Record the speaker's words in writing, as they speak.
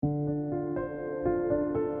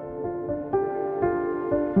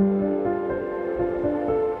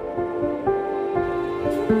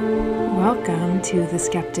welcome to the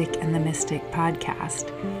Skeptic and the Mystic podcast.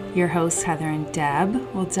 Your hosts, Heather and Deb,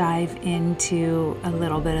 will dive into a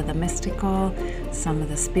little bit of the mystical, some of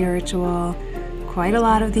the spiritual, quite a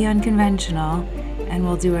lot of the unconventional, and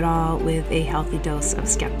we'll do it all with a healthy dose of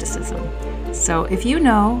skepticism. So if you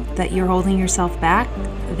know that you're holding yourself back,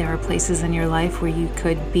 there are places in your life where you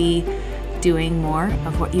could be doing more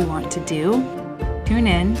of what you want to do, tune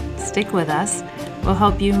in, stick with us. We'll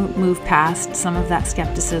help you move past some of that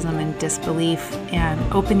skepticism and disbelief and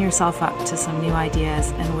open yourself up to some new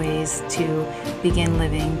ideas and ways to begin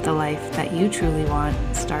living the life that you truly want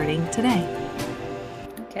starting today.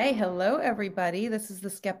 Okay, hello everybody. This is the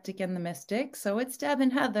Skeptic and the Mystic. So it's Deb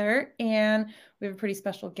and Heather, and we have a pretty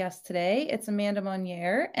special guest today. It's Amanda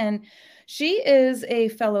Monnier, and she is a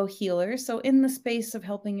fellow healer. So in the space of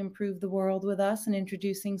helping improve the world with us and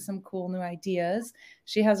introducing some cool new ideas,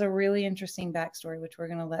 she has a really interesting backstory, which we're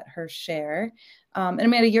going to let her share. And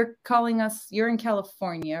Amanda, you're in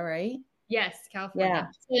California, right? Yes, California. Yeah.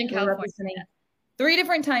 Still in California. 3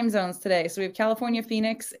 different time zones today. So we have California,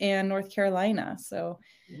 Phoenix, and North Carolina. So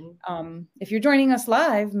if you're joining us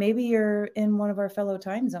live, maybe you're in one of our fellow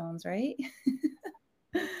time zones, right?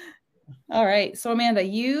 All right. So Amanda,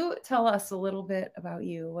 you tell us a little bit about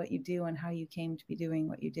you, what you do, and how you came to be doing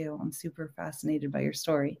what you do. I'm super fascinated by your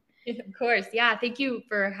story. Of course. Yeah. Thank you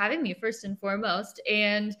for having me first and foremost.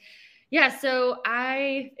 And yeah, so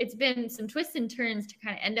it's been some twists and turns to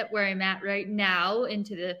kind of end up where I'm at right now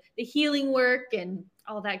into the healing work and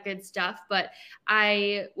all that good stuff. But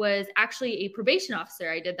I was actually a probation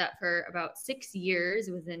officer. I did that for about 6 years.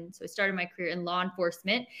 So I started my career in law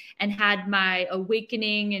enforcement and had my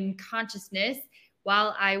awakening and consciousness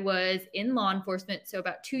while I was in law enforcement. So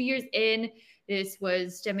about 2 years in, this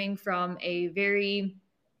was stemming from a very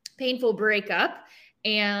painful breakup.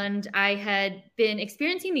 And I had been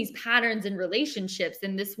experiencing these patterns in relationships.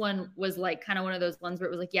 And this one was like kind of one of those ones where it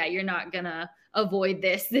was like, yeah, you're not going to avoid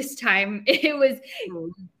this time. It was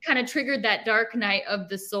kind of triggered that dark night of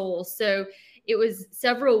the soul. So it was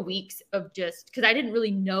several weeks of just because I didn't really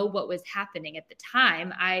know what was happening at the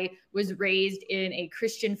time. I was raised in a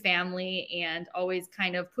Christian family and always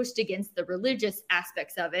kind of pushed against the religious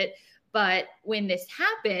aspects of it. But when this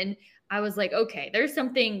happened, I was like, okay, there's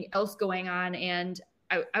something else going on. And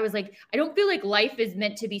I was like, I don't feel like life is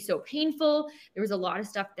meant to be so painful. There was a lot of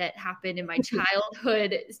stuff that happened in my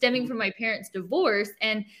childhood stemming from my parents' divorce.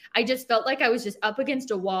 And I just felt like I was just up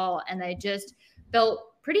against a wall. And I just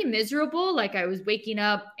felt pretty miserable. Like I was waking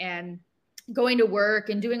up and going to work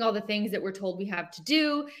and doing all the things that we're told we have to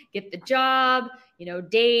do, get the job,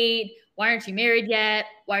 date. Why aren't you married yet?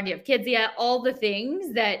 Why don't you have kids yet? All the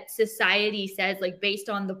things that society says, like based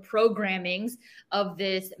on the programmings of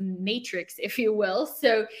this matrix, if you will.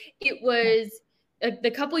 So it was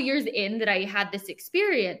the couple years in that I had this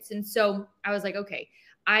experience. And so I was like, okay,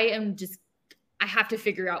 I have to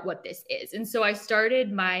figure out what this is. And so I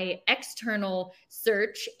started my external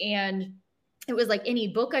search, and it was like any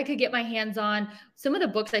book I could get my hands on. Some of the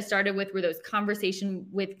books I started with were those Conversation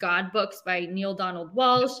with God books by Neil Donald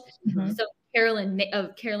Walsh, so Carolyn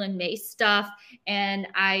May stuff. And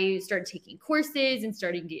I started taking courses and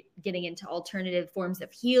started getting into alternative forms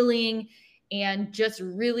of healing and just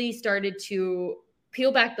really started to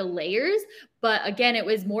peel back the layers. But again, it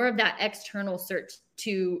was more of that external search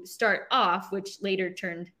to start off, which later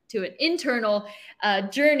turned to an internal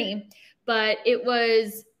journey. But it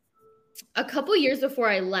was a couple years before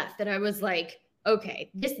I left that I was like,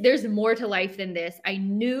 okay, there's more to life than this. I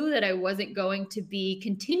knew that I wasn't going to be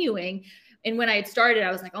continuing. And when I had started,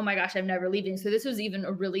 I was like, oh my gosh, I'm never leaving. So this was even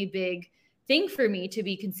a really big thing for me to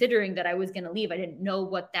be considering that I was going to leave. I didn't know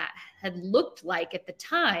what that had looked like at the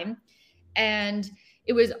time. And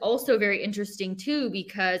it was also very interesting too,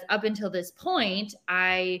 because up until this point,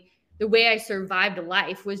 the way I survived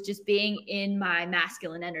life was just being in my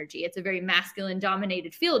masculine energy. It's a very masculine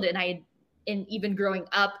dominated field. And even growing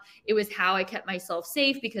up, it was how I kept myself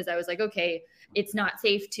safe, because I was like, okay, it's not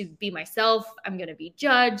safe to be myself. I'm going to be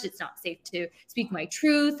judged. It's not safe to speak my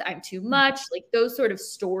truth. I'm too much. Like those sort of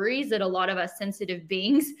stories that a lot of us sensitive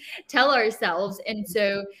beings tell ourselves. And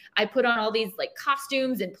so I put on all these like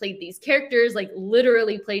costumes and played these characters, like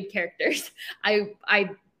literally played characters. I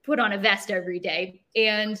put on a vest every day.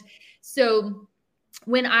 And so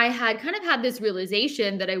when I had kind of had this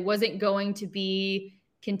realization that I wasn't going to be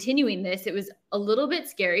continuing this, it was a little bit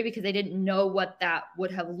scary because I didn't know what that would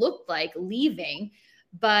have looked like leaving.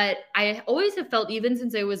 But I always have felt, even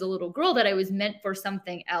since I was a little girl, that I was meant for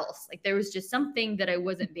something else. Like there was just something that I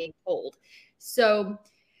wasn't being told. So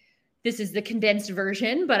this is the condensed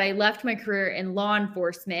version, but I left my career in law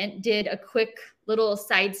enforcement, did a quick little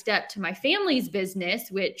sidestep to my family's business,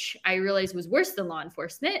 which I realized was worse than law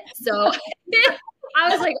enforcement. So I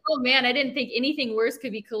was like, oh man, I didn't think anything worse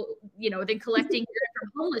could be, than collecting urine from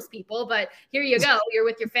homeless people. But here you go, you're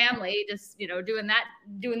with your family, just, doing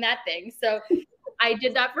that thing. So I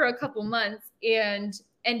did that for a couple months and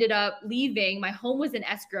ended up leaving. My home was in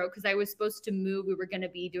escrow because I was supposed to move. We were going to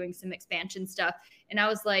be doing some expansion stuff. And I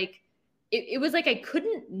was like, it was like I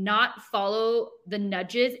couldn't not follow the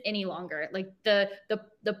nudges any longer. Like the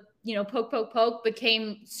poke, poke, poke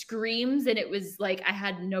became screams, and it was like I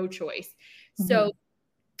had no choice. Mm-hmm. So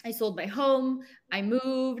I sold my home. I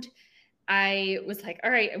moved. I was like,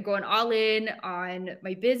 all right, I'm going all in on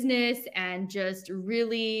my business and just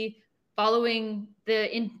really following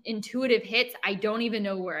the intuitive hits. I don't even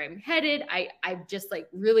know where I'm headed. I just like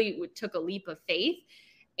really took a leap of faith.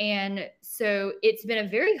 And so it's been a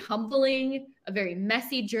very humbling, a very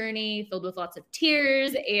messy journey filled with lots of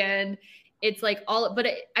tears. And it's like but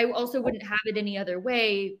I also wouldn't have it any other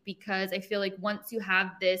way, because I feel like once you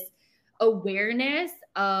have this awareness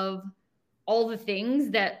of all the things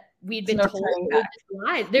that we'd been told,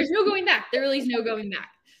 there's no going back. There really is no going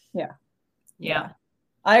back. Yeah.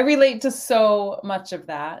 I relate to so much of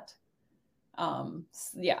that.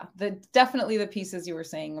 Definitely the pieces you were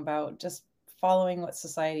saying about just following what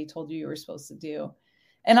society told you were supposed to do.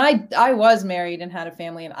 And I was married and had a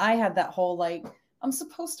family, and I had that whole like, I'm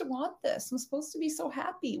supposed to want this. I'm supposed to be so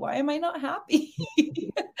happy. Why am I not happy?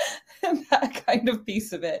 And that kind of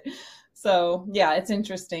piece of it. So yeah, it's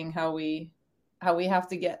interesting how we have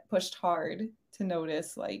to get pushed hard to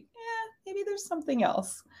notice like, maybe there's something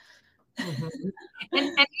else. Mm-hmm.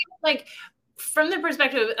 and like from the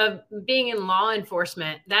perspective of being in law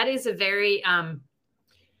enforcement, that is a very have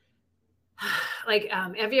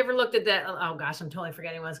you ever looked at that? Oh gosh, I'm totally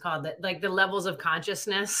forgetting what it's called. That like the levels of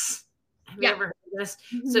consciousness. Have you ever heard of this?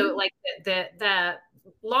 Mm-hmm. So like the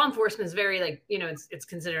law enforcement is very like, it's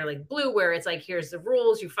considered like blue, where it's like, here's the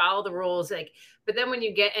rules, you follow the rules. Like, but then when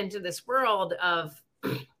you get into this world of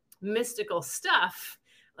mystical stuff,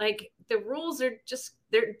 like the rules are just,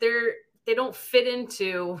 they don't fit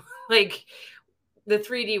into like the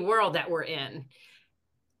 3D world that we're in.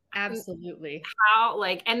 Absolutely. How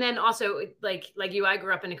like, and then also like you, I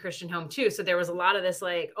grew up in a Christian home too. So there was a lot of this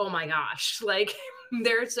like, oh my gosh, like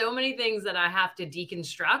there are so many things that I have to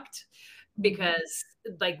deconstruct because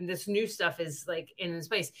like this new stuff is like in this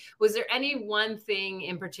place. Was there any one thing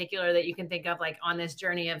in particular that you can think of like on this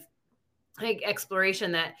journey of like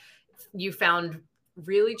exploration that you found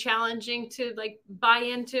really challenging to like buy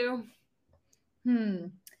into?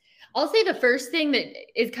 I'll say the first thing that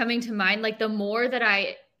is coming to mind, like the more that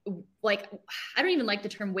I don't even like the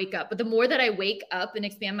term wake up, but the more that I wake up and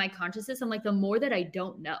expand my consciousness, I'm like, the more that I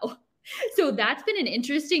don't know. So that's been an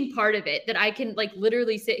interesting part of it, that I can like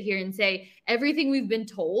literally sit here and say everything we've been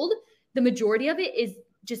told, the majority of it is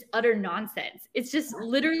just utter nonsense. It's just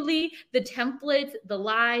literally the templates, the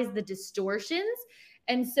lies, the distortions.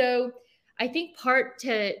 And so I think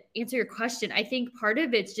to answer your question, I think part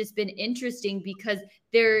of it's just been interesting because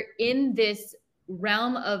they're in this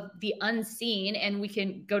realm of the unseen, and we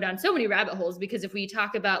can go down so many rabbit holes, because if we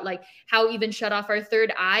talk about like how even shut off our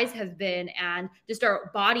third eyes have been, and just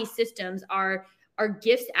our body systems, our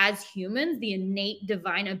gifts as humans, the innate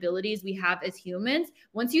divine abilities we have as humans,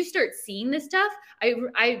 once you start seeing this stuff,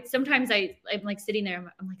 I sometimes I'm like sitting there,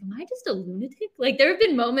 I'm like, am I just a lunatic? Like there have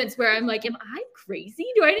been moments where I'm like, am I crazy?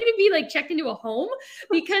 Do I need to be like checked into a home?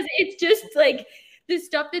 Because it's just like this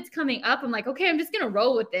stuff that's coming up. I'm like, okay, I'm just going to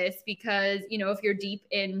roll with this, because, if you're deep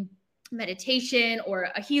in meditation or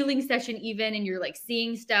a healing session even, and you're like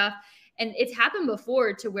seeing stuff, and it's happened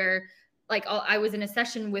before to where like I was in a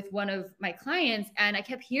session with one of my clients and I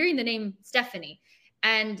kept hearing the name Stephanie.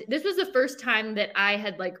 And this was the first time that I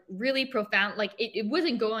had like really profound, like it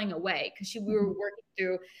wasn't going away, because we were working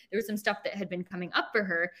through, there was some stuff that had been coming up for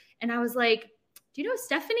her. And I was like, do you know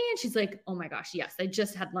Stephanie? And she's like, oh my gosh, yes, I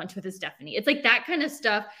just had lunch with a Stephanie. It's like that kind of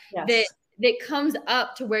stuff that comes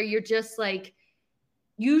up to where you're just like,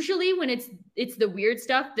 usually when it's the weird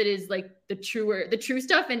stuff that is like the true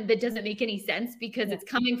stuff, and that doesn't make any sense, because it's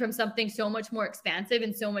coming from something so much more expansive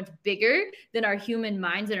and so much bigger than our human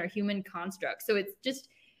minds and our human constructs. So it's just,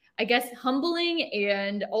 I guess, humbling,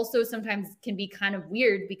 and also sometimes can be kind of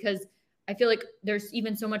weird, because I feel like there's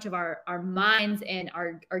even so much of our minds and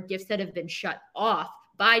our gifts that have been shut off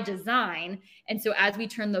by design. And so as we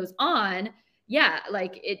turn those on,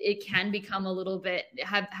 like it can become a little bit,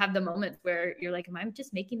 have the moments where you're like, am I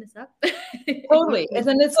just making this up? Totally. And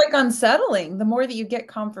then it's like unsettling the more that you get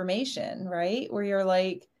confirmation, right? Where you're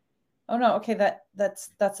like, oh no, okay,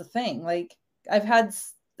 that's a thing. Like I've had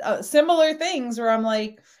similar things where I'm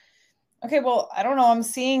like, okay, well, I don't know, I'm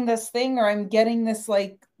seeing this thing or I'm getting this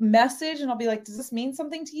like message, and I'll be like, does this mean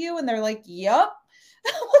something to you? And they're like, yep.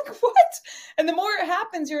 I'm like, what? And the more it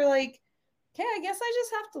happens, you're like, okay, I guess I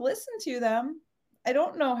just have to listen to them. I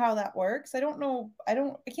don't know how that works. I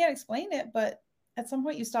can't explain it, but at some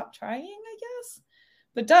point you stop trying, I guess.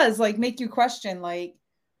 But it does like make you question, like,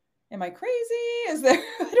 am I crazy? Is there,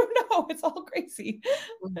 I don't know. It's all crazy.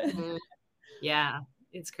 Mm-hmm. Yeah,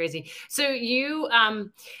 it's crazy. So you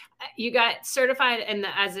got certified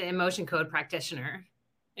as an emotion code practitioner,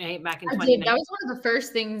 right, back in 2019. That was one of the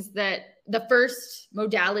first things the first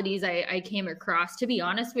modalities I came across, to be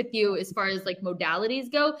honest with you, as far as like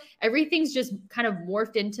modalities go. Everything's just kind of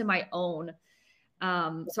morphed into my own.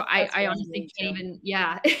 So I honestly can't even,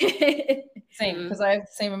 yeah. Same, because I have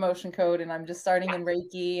the same emotion code, and I'm just starting in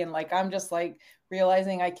Reiki, and like I'm just like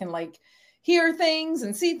realizing I can like hear things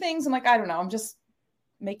and see things, and like I don't know, I'm just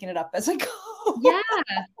making it up as I go. Yeah.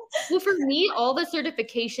 Well, for me, all the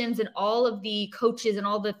certifications and all of the coaches and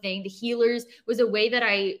all the healers was a way that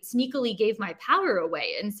I sneakily gave my power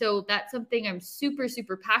away. And so that's something I'm super,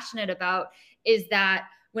 super passionate about, is that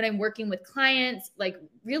when I'm working with clients, like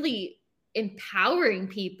really empowering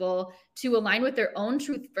people to align with their own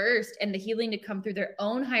truth first, and the healing to come through their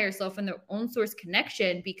own higher self and their own source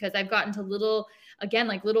connection. Because I've gotten to little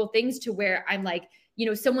things to where I'm like,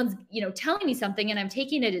 someone's, telling me something and I'm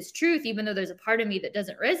taking it as truth, even though there's a part of me that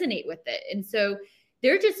doesn't resonate with it. And so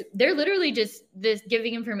they're literally just this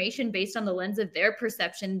giving information based on the lens of their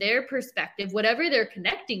perception, their perspective, whatever they're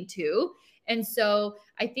connecting to. And so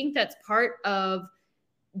I think that's part of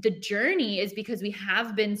the journey, is because we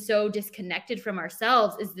have been so disconnected from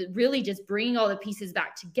ourselves, is that really just bringing all the pieces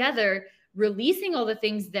back together, releasing all the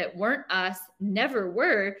things that weren't us, never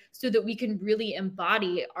were, so that we can really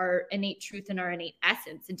embody our innate truth and our innate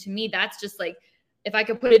essence. And to me, that's just like, if I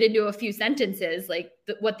could put it into a few sentences, like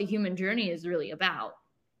what the human journey is really about.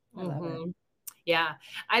 Mm-hmm. Yeah,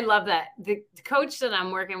 I love that. The coach that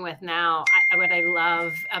I'm working with now, what I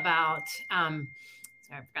love about, sorry,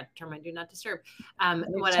 I forgot to turn my do not disturb.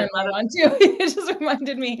 What I love on too, it just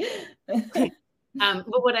reminded me.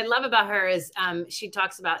 But what I love about her is she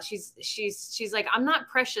talks about, she's like, I'm not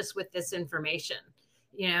precious with this information.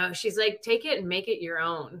 She's like, take it and make it your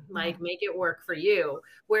own, like make it work for you.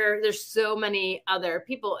 Where there's so many other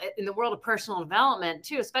people in the world of personal development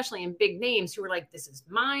too, especially in big names, who are like, this is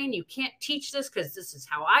mine. You can't teach this because this is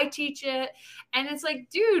how I teach it. And it's like,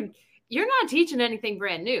 dude, you're not teaching anything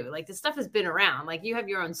brand new. Like this stuff has been around, like you have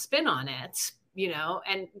your own spin on it,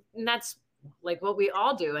 and that's like what we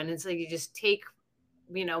all do. And it's like, you just take,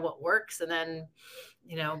 what works, and then,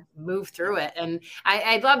 move through it. And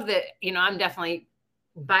I love that, I'm definitely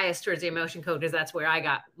biased towards the emotion code, because that's where I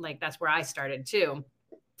got, like, that's where I started too.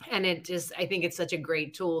 And I think it's such a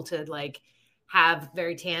great tool to like have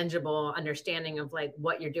very tangible understanding of like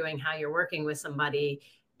what you're doing, how you're working with somebody.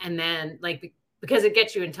 And then like, because it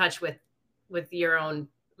gets you in touch with your own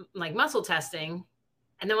like muscle testing.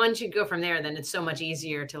 And then once you go from there, then it's so much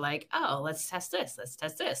easier to like, oh, let's test this. Let's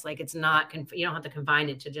test this. Like, it's not, you don't have to confine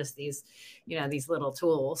it to just these, these little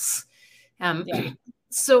tools.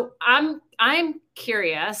 So I'm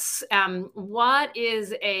curious, what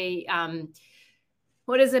is a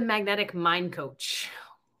magnetic mind coach?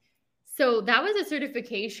 So that was a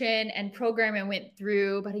certification and program I went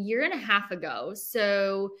through about 1.5 years ago.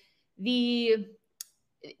 So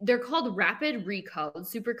they're called rapid recodes,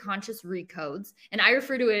 super conscious recodes. And I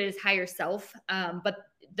refer to it as higher self. But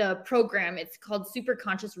the program, it's called super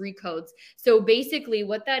conscious recodes. So basically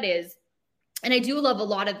what that is, and I do love a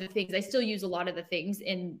lot of the things, I still use a lot of the things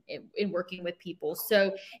in working with people.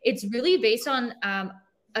 So it's really based on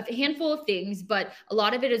a handful of things, but a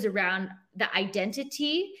lot of it is around the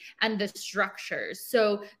identity and the structures.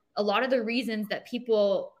 So a lot of the reasons that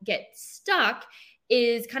people get stuck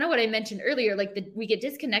is kind of what I mentioned earlier, like we get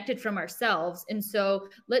disconnected from ourselves. And so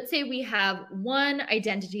let's say we have one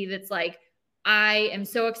identity that's like, I am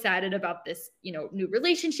so excited about this, new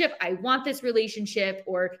relationship. I want this relationship,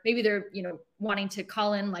 or maybe they're, wanting to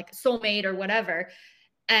call in like a soulmate or whatever.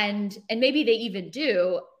 And maybe they even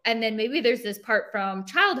do. And then maybe there's this part from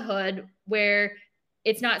childhood where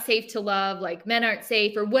it's not safe to love, like men aren't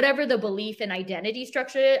safe, or whatever the belief and identity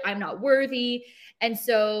structure is. I'm not worthy. And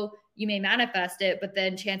so you may manifest it, but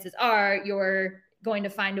then chances are you're going to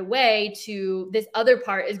find a way to, this other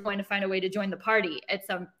part is going to find a way to join the party at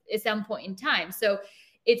some point in time. So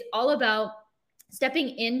it's all about stepping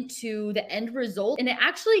into the end result. And it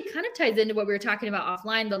actually kind of ties into what we were talking about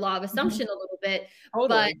offline, the law of assumption a little bit. Totally.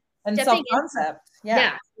 But And stepping self-concept.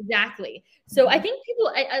 yeah, exactly. So I think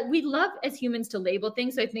people, we love as humans to label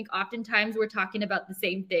things. So I think oftentimes we're talking about the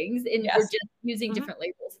same things and we're just using different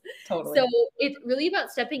labels. Totally. So it's really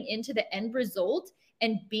about stepping into the end result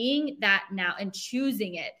and being that now and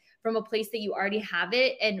choosing it from a place that you already have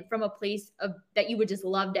it and from a place of that you would just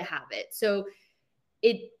love to have it. So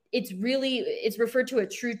it's referred to a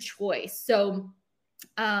true choice. So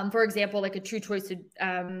for example, like a true choice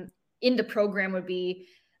in the program would be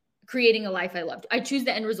creating a life I loved. I choose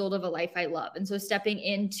the end result of a life I love. And so stepping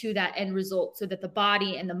into that end result so that the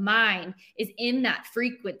body and the mind is in that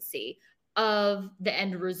frequency of the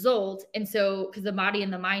end result. And so, because the body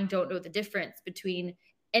and the mind don't know the difference between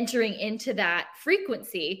entering into that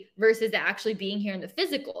frequency versus actually being here in the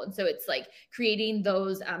physical. And so it's like creating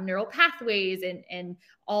those neural pathways and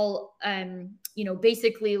all,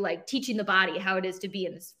 basically like teaching the body how it is to be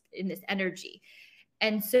in this energy.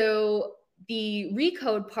 And so the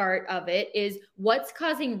recode part of it is what's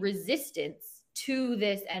causing resistance to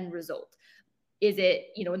this end result. Is it,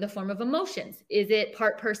 in the form of emotions? Is it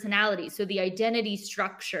part personality? So the identity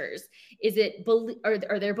structures, is it,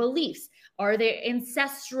 are there beliefs? Are there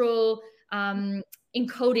ancestral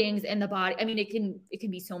encodings in the body? I mean, it can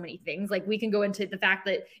be so many things. Like we can go into the fact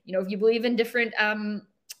that, if you believe in different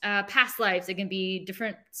past lives, it can be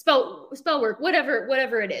different spell work,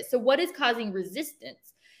 whatever it is. So what is causing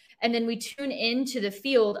resistance? And then we tune into the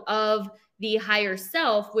field of the higher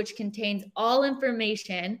self, which contains all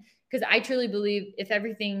information. Because I truly believe if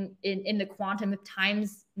everything in the quantum of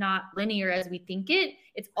time's not linear as we think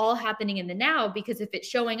it's all happening in the now. Because if it's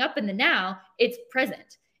showing up in the now, it's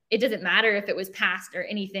present. It doesn't matter if it was past or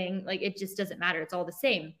anything. Like it just doesn't matter. It's all the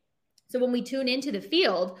same. So when we tune into the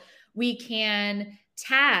field, we can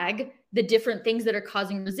tag the different things that are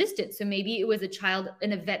causing resistance. So maybe it was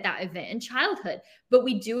that event in childhood, but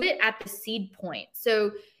we do it at the seed point.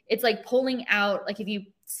 So it's like pulling out, like if you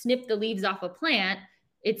snip the leaves off a plant,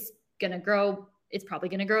 it's probably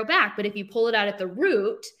going to grow back. But if you pull it out at the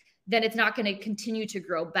root, then it's not going to continue to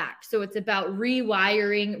grow back. So it's about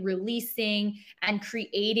rewiring, releasing, and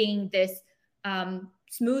creating this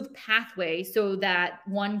smooth pathway so that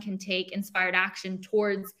one can take inspired action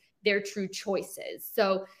towards their true choices.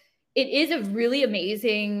 So it is a really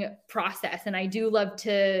amazing process. And I do love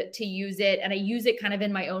to use it. And I use it kind of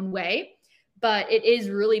in my own way, but it is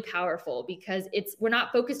really powerful because we're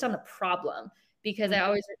not focused on the problem. Because I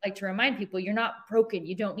always like to remind people, you're not broken.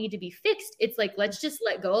 You don't need to be fixed. It's like, let's just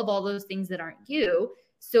let go of all those things that aren't you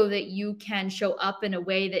so that you can show up in a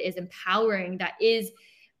way that is empowering, that is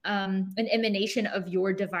an emanation of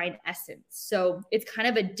your divine essence. So it's kind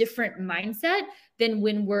of a different mindset than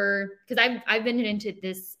when because I've been into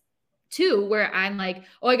this too, where I'm like,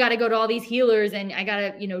 oh, I got to go to all these healers and I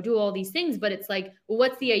got to, do all these things. But it's like, well,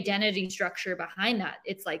 what's the identity structure behind that?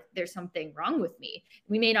 It's like, there's something wrong with me.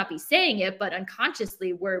 We may not be saying it, but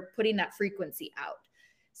unconsciously we're putting that frequency out.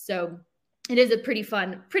 So it is a pretty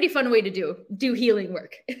fun way to do healing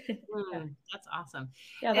work. That's awesome.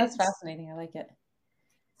 Yeah, that's fascinating. I like it.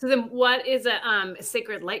 So then what is a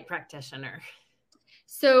sacred light practitioner?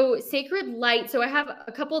 So sacred light. So I have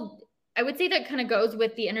a couple, I would say that kind of goes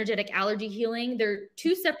with the energetic allergy healing. They're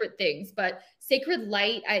two separate things, but sacred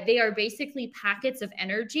light, they are basically packets of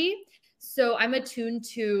energy. So I'm attuned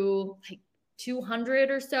to like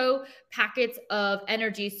 200 or so packets of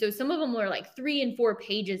energy. So some of them are like 3 and 4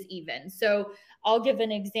 pages even. So I'll give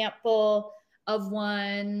an example of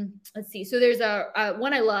one. Let's see. So there's a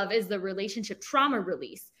one I love is the relationship trauma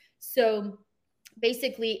release. So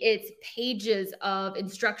basically it's pages of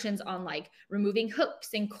instructions on like removing hooks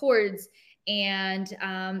and cords and,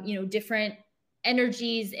 different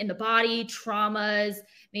energies in the body, traumas,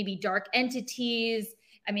 maybe dark entities.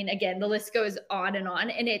 I mean, again, the list goes on.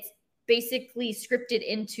 And it's basically scripted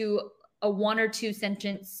into a 1 or 2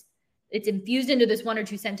 sentence. It's infused into this 1 or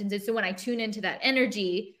 2 sentences. So when I tune into that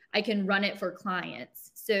energy, I can run it for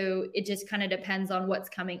clients. So it just kind of depends on what's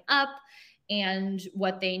coming up and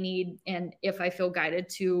what they need. And if I feel guided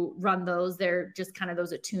to run those, they're just kind of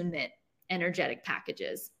those attunement energetic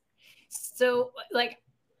packages. So like,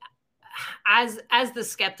 as the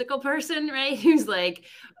skeptical person, right? Who's like,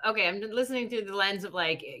 okay, I'm listening through the lens of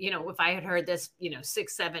like, if I had heard this,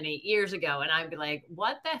 6, 7, 8 years ago, and I'd be like,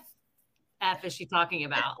 what the F is she talking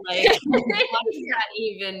about? Like, what does that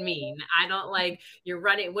even mean? I don't like, you're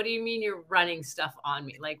running. What do you mean you're running stuff on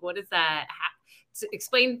me? Like, what is that?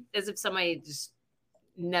 Explain as if somebody just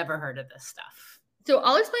never heard of this stuff. So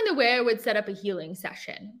I'll explain the way I would set up a healing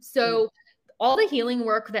session. So all the healing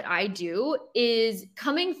work that I do is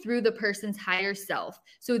coming through the person's higher self.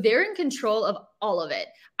 So they're in control of all of it.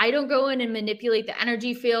 I don't go in and manipulate the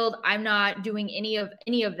energy field. I'm not doing any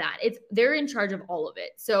of that. They're in charge of all of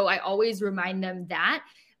it. So I always remind them that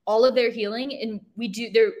all of their healing, and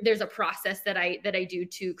there's a process that I do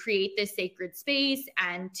to create this sacred space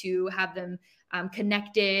and to have them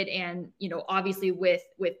connected, and obviously with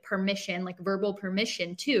permission, like verbal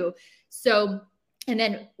permission too. So, and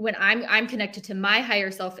then when I'm connected to my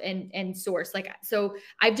higher self and source, so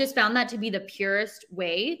I've just found that to be the purest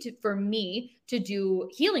way for me to do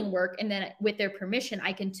healing work. And then with their permission,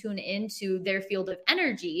 I can tune into their field of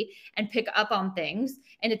energy and pick up on things.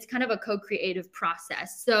 And it's kind of a co-creative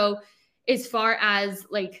process. So as far as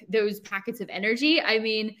like those packets of energy, I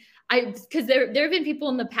mean, because there have been people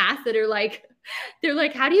in the past that are like, they're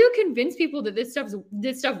like, how do you convince people that this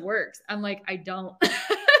stuff works? I'm like, I don't.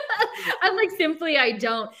 I'm like, simply, I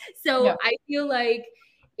don't. So yeah. I feel like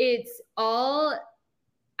it's all,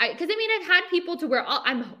 because I mean, I've had people to where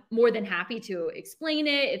I'm more than happy to explain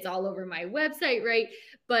it. It's all over my website, right?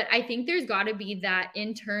 But I think there's got to be that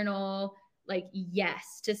internal, like,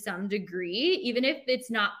 yes, to some degree, even if it's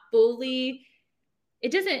not fully,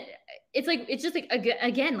 it's just like,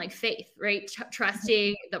 again, like faith, right?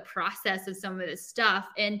 Trusting the process of some of this stuff.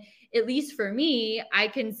 And at least for me, I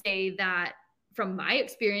can say that from my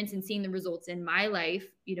experience and seeing the results in my life,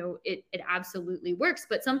 it absolutely works,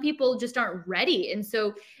 but some people just aren't ready. And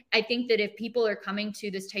so I think that if people are coming to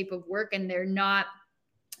this type of work and they're not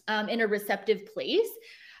in a receptive place,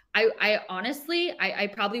 I honestly, I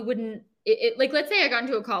probably wouldn't, like, let's say I got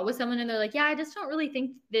into a call with someone and they're like, yeah, I just don't really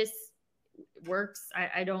think this works.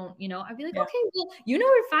 I don't, I'd be like, yeah. Okay, well, where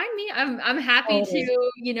to find me. I'm happy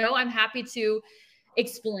to, I'm happy to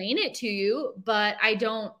explain it to you, but I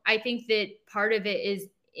think that part of it is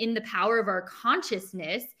in the power of our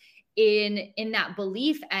consciousness, in that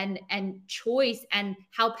belief and choice, and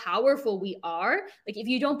how powerful we are. Like, if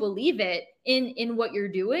you don't believe it in what you're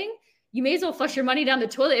doing, you may as well flush your money down the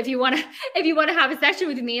toilet. If you want to have a session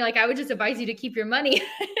with me, like, I would just advise you to keep your money.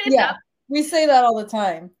 Yeah. We say that all the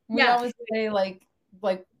time. We always say, like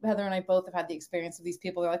Heather and I both have had the experience of these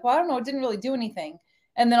people. They're like, well, I don't know, it didn't really do anything.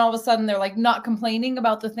 And then all of a sudden they're like not complaining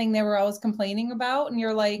about the thing they were always complaining about. And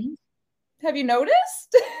you're like, have you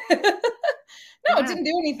noticed? No, it didn't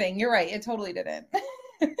do anything. You're right. It totally didn't.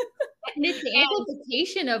 And it's the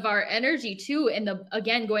amplification of our energy too. And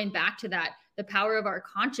again, going back to that, the power of our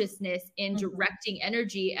consciousness in directing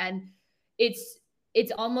energy. And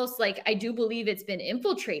it's almost like, I do believe it's been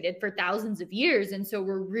infiltrated for thousands of years. And so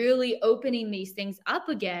we're really opening these things up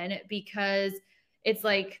again, because it's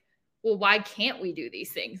like, well, why can't we do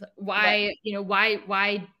these things? Why,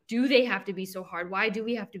 why do they have to be so hard? Why do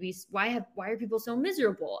we have to be, why are people so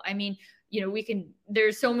miserable? I mean,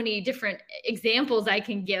 there's so many different examples I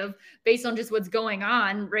can give based on just what's going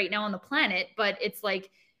on right now on the planet. But it's like,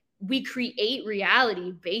 we create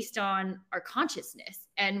reality based on our consciousness,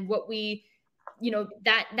 and what we,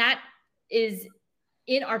 that is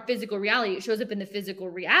in our physical reality. It shows up in the physical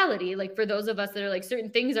reality. Like, for those of us that are like, certain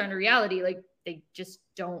things aren't a reality, like, they just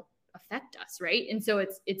don't affect us, right? And so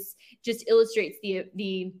it's just illustrates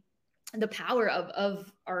the power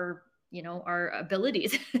of our, our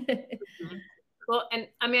abilities. Well, and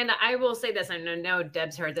Amanda, I will say this, I know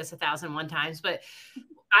Deb's heard this 1,001 times, but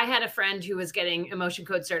I had a friend who was getting emotion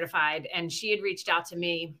code certified, and she had reached out to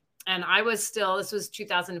me, and I was still, this was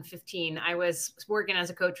 2015. I was working as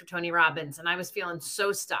a coach for Tony Robbins, and I was feeling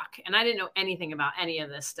so stuck, and I didn't know anything about any of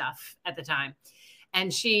this stuff at the time.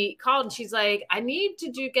 And she called and she's like, I need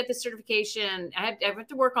to get the certification. I have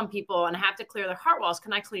to work on people, and I have to clear their heart walls.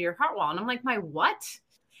 Can I clear your heart wall? And I'm like, my what?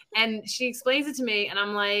 And she explains it to me, and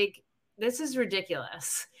I'm like, this is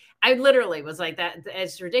ridiculous. I literally was like, that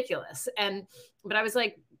it's ridiculous. But I was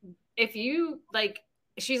like, if you like,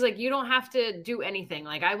 she's like, you don't have to do anything.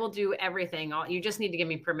 Like, I will do everything. You just need to give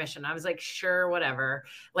me permission. I was like, sure, whatever.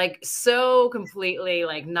 Like, so completely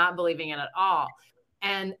like not believing it at all.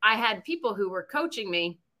 And I had people who were coaching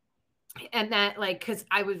me, and that, like, because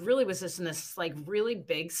I was just in this like really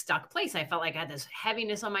big stuck place. I felt like I had this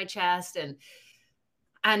heaviness on my chest,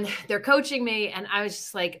 and they're coaching me, and I was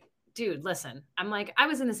just like, dude, listen, I'm like, I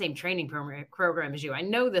was in the same training program as you. I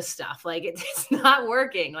know this stuff. Like, it's not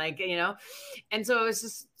working, like, and so it was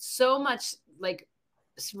just so much like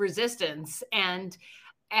resistance. And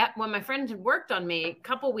when my friend had worked on me, a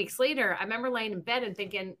couple weeks later, I remember laying in bed and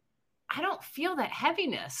thinking, I don't feel that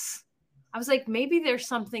heaviness. I was like, maybe there's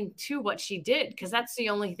something to what she did, because that's the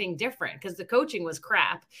only thing different, because the coaching was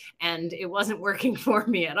crap and it wasn't working for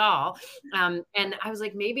me at all. And I was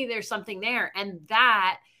like, maybe there's something there. And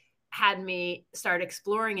that had me start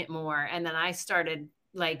exploring it more. And then I started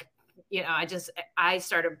like, you know, I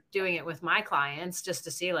started doing it with my clients just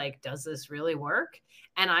to see like, does this really work?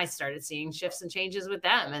 And I started seeing shifts and changes with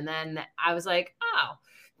them. And then I was like, oh,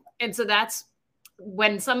 and so that's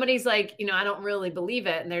when somebody's like, you know, I don't really believe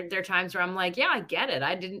it. And there are times where I'm like, yeah, I get it.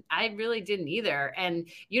 I really didn't either. And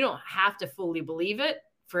you don't have to fully believe it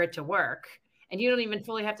for it to work. And you don't even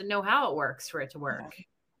fully have to know how it works for it to work. Yeah.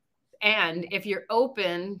 And if you're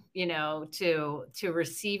open, you know, to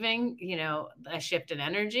receiving, you know, a shift in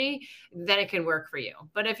energy, then it can work for you.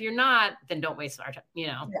 But if you're not, then don't waste our time, you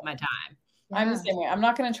know, my time. Yeah. I'm the same way. I'm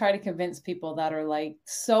not going to try to convince people that are like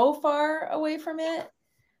so far away from it.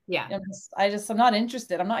 Yeah. I'm not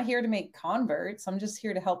interested. I'm not here to make converts. I'm just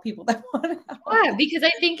here to help people that want to help. Yeah, because I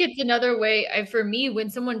think it's another way for me, when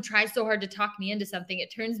someone tries so hard to talk me into something,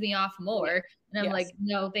 it turns me off more. And I'm like,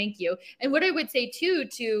 no, thank you. And what I would say too,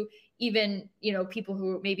 to even, you know, people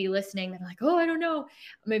who may be listening, they're like, oh, I don't know,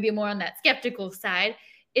 maybe more on that skeptical side.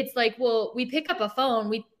 It's like, well, we pick up a phone,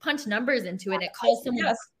 we punch numbers into it, and it calls someone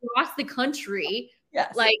across the country.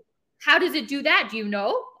 Yes. Like, how does it do that? Do you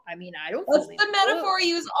know? I mean, I don't. That's the metaphor I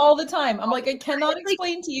use all the time. I'm like, I cannot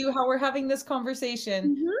explain to you how we're having this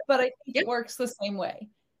conversation, but I think it works the same way.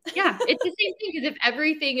 Yeah, it's the same thing, because if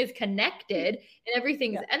everything is connected and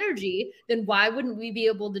everything's energy, then why wouldn't we be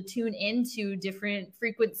able to tune into different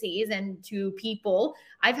frequencies and to people?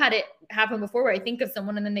 I've had it happen before where I think of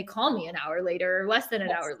someone and then they call me an hour later or less than an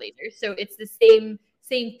hour later. So it's the same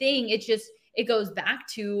thing. It's just, it goes back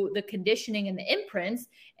to the conditioning and the imprints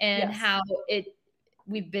and how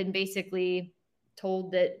we've been basically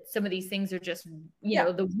told that some of these things are just, you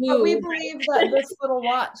know, the woo. But we believe that this little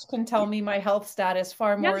watch can tell me my health status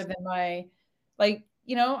far more than my, like,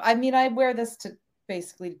 you know, I mean, I wear this to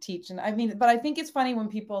basically teach. And I mean, but I think it's funny when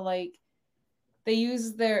people like, they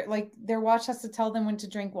use their watch has to tell them when to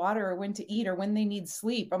drink water or when to eat or when they need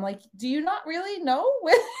sleep. I'm like, do you not really know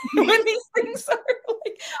when these things are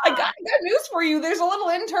like, I got news for you. There's a little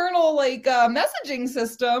internal like messaging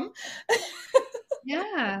system.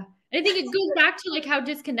 Yeah. I think it goes back to like how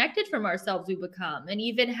disconnected from ourselves we become, and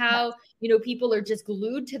even how, you know, people are just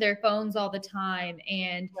glued to their phones all the time.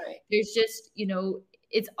 And there's just, you know,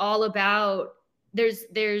 it's all about,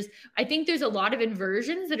 I think there's a lot of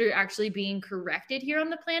inversions that are actually being corrected here on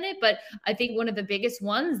the planet. But I think one of the biggest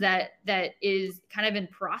ones that is kind of in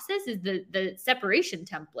process is the separation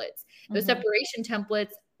templates, the separation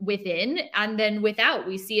templates within and then without.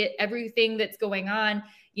 We see it, everything that's going on.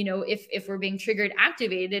 You know, if we're being triggered,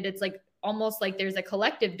 activated, it's like almost like there's a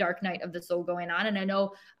collective dark night of the soul going on. And I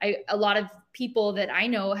know a lot of people that I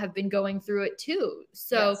know have been going through it too.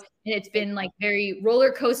 So, and it's been like very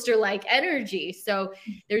roller coaster like energy. So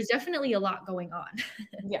there's definitely a lot going on.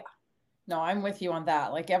 Yeah, no, I'm with you on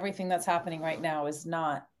that. Like everything that's happening right now is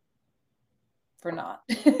not for naught,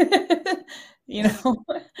 you know.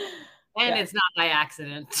 And it's not by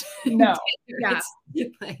accident. No.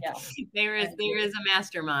 There is a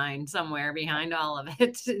mastermind somewhere behind all of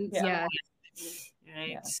it.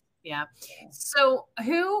 So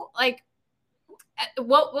who, like,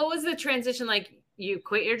 what was the transition like? You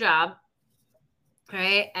quit your job,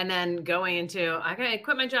 right? And then going into, okay, I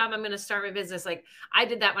quit my job, I'm going to start my business. Like I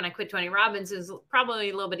did that when I quit Tony Robbins. It was probably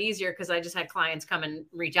a little bit easier because I just had clients come and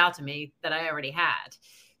reach out to me that I already had.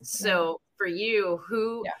 So for you,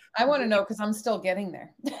 who? Yeah, I want to know because I'm still getting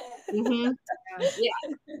there.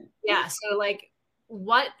 Yeah. So like,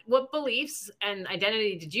 what beliefs and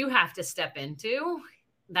identity did you have to step into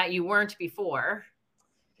that you weren't before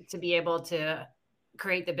to be able to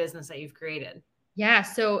create the business that you've created? Yeah.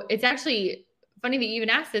 So it's actually funny that you even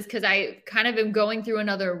asked this, because I kind of am going through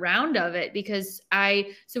another round of it, because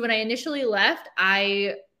so when I initially left,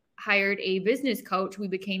 I hired a business coach. We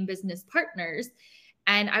became business partners.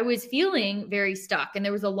 And I was feeling very stuck. And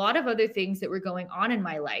there was a lot of other things that were going on in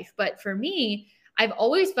my life. But for me, I've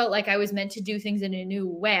always felt like I was meant to do things in a new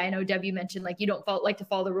way. I know Deb, you mentioned like you don't like to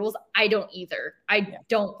follow the rules. I don't either. I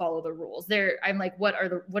don't follow the rules. I'm like, what are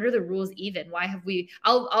the rules even? Why have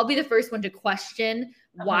I'll be the first one to question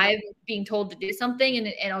why I'm being told to do something.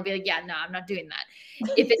 And I'll be like, yeah, no, I'm not doing that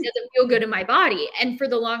if it doesn't feel good in my body. And for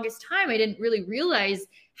the longest time, I didn't really realize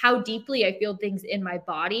how deeply I feel things in my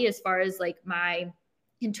body as far as like my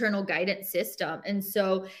internal guidance system. And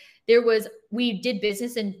so we did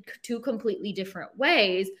business in two completely different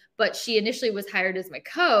ways, but she initially was hired as my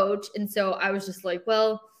coach. And so I was just like,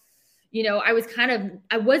 well,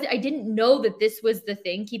 I didn't know that this was the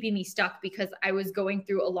thing keeping me stuck, because I was going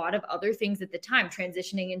through a lot of other things at the time,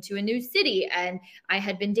 transitioning into a new city. And I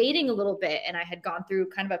had been dating a little bit, and I had gone through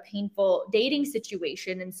kind of a painful dating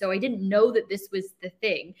situation. And so I didn't know that this was the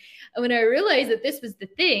thing. And when I realized that this was the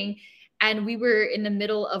thing, and we were in the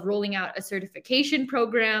middle of rolling out a certification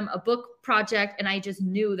program, a book project, and I just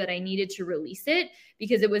knew that I needed to release it,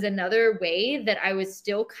 because it was another way that I was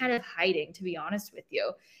still kind of hiding, to be honest with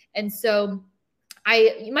you. And so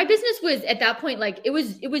my business was at that point, like it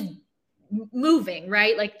was moving,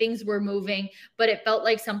 right? Like things were moving, but it felt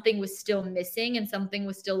like something was still missing and something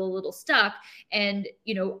was still a little stuck. And,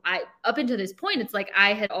 up until this point, it's like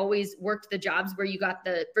I had always worked the jobs where you got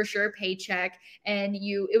the for sure paycheck, and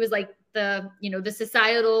it was like the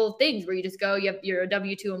societal things where you just go, you're a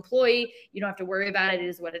W-2 employee. You don't have to worry about it. It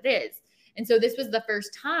is what it is. And so this was the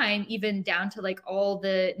first time, even down to like all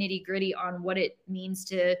the nitty gritty on what it means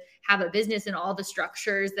to have a business and all the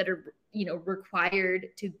structures that are, required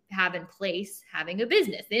to have in place, having a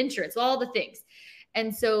business, the insurance, all the things.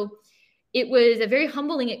 And so it was a very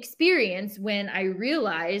humbling experience when I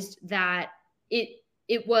realized that it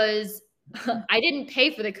was, I didn't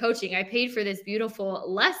pay for the coaching. I paid for this beautiful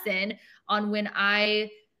lesson on when I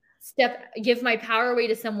give my power away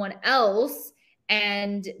to someone else.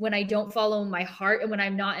 And when I don't follow my heart, and when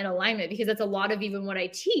I'm not in alignment, because that's a lot of even what I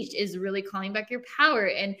teach is really calling back your power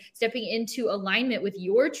and stepping into alignment with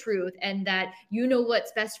your truth, and that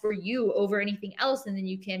what's best for you over anything else. And then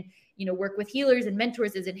you can, work with healers and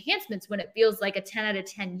mentors as enhancements when it feels like a 10 out of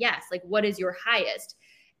 10. Yes. Like, what is your highest?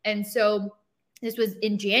 And so this was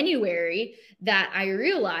in January that I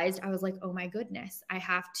realized, I was like, oh my goodness, I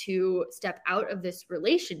have to step out of this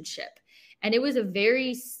relationship. And it was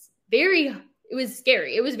it was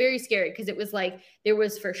scary. It was very scary, because it was like, there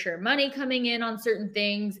was for sure money coming in on certain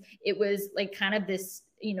things. It was like kind of this,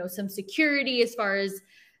 some security as far as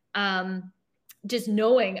just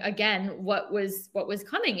knowing again what was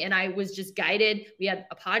coming. And I was just guided. We had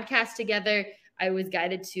a podcast together. I was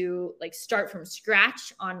guided to like start from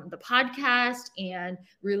scratch on the podcast and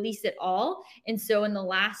release it all. And so in the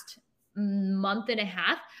last month and a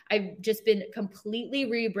half, I've just been completely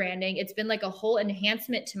rebranding. It's been like a whole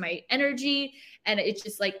enhancement to my energy. And it's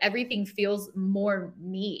just like everything feels more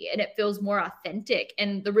me, and it feels more authentic.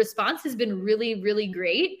 And the response has been really, really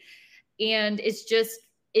great. And it's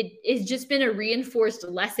just been a reinforced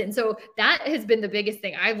lesson. So that has been the biggest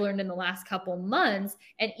thing I've learned in the last couple months,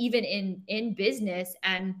 and even in business.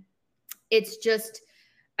 And it's just,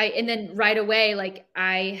 and then right away, like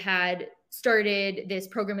I had started this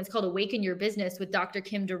program. It's called Awaken Your Business with Dr.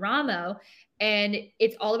 Kim Duramo. And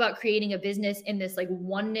it's all about creating a business in this like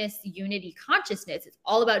oneness, unity consciousness. It's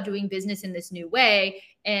all about doing business in this new way.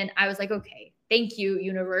 And I was like, okay, thank you,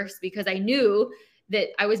 universe, because I knew that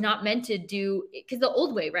I was not meant to do, because the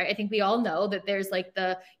old way, right? I think we all know that there's like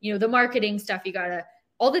the marketing stuff. You gotta,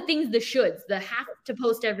 all the things, the shoulds, the have to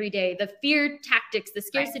post every day, the fear tactics, the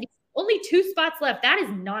scarcity, only 2 spots left. That is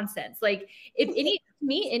nonsense. Like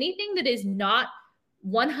anything that is not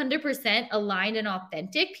 100% aligned and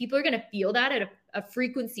authentic, people are going to feel that at a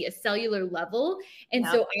frequency, a cellular level. And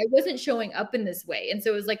so I wasn't showing up in this way. And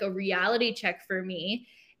so it was like a reality check for me.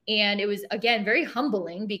 And it was, again, very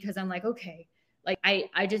humbling, because I'm like, okay, like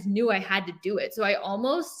I just knew I had to do it. So I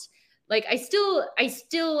almost like, I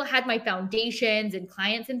still had my foundations and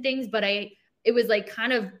clients and things, but it was like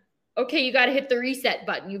kind of, okay, you got to hit the reset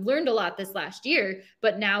button. You've learned a lot this last year,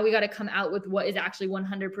 but now we got to come out with what is actually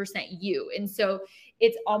 100% you. And so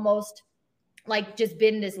it's almost like just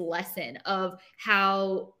been this lesson of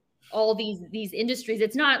how all these industries,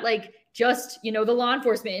 it's not like just, the law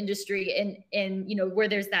enforcement industry and where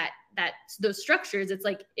there's those structures, it's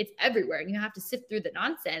like, it's everywhere, and you have to sift through the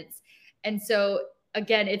nonsense. And so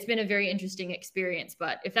again, it's been a very interesting experience,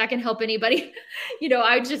 but if that can help anybody,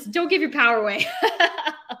 I just don't give your power away.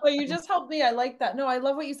 Well, you just helped me. I like that. No, I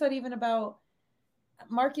love what you said even about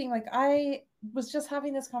marketing. Like I was just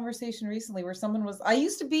having this conversation recently where I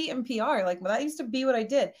used to be in PR, like that used to be what I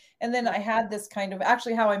did. And then I had this kind of,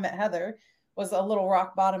 actually how I met Heather was a little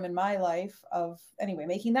rock bottom in my life of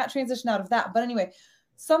making that transition out of that. But anyway,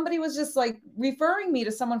 somebody was just like referring me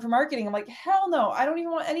to someone for marketing. I'm like, hell no, I don't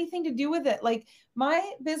even want anything to do with it. Like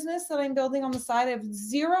my business that I'm building on the side, I have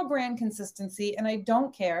zero brand consistency and I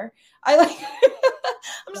don't care.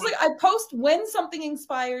 I'm just like, I post when something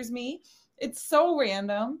inspires me. It's so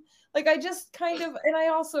random. Like I just kind of, and I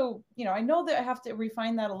also, I know that I have to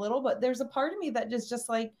refine that a little, but there's a part of me that is just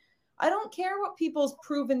like, I don't care what people's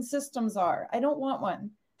proven systems are. I don't want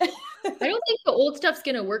one. I don't think the old stuff's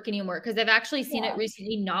going to work anymore, because I've actually seen it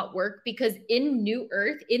recently not work, because in New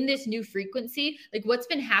Earth, in this new frequency, like what's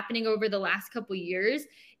been happening over the last couple of years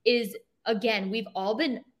is, again, we've all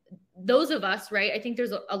been, those of us, right? I think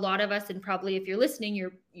there's a lot of us, and probably if you're listening,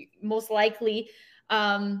 you're most likely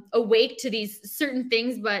awake to these certain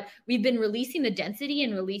things, but we've been releasing the density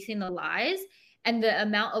and releasing the lies. And the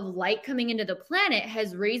amount of light coming into the planet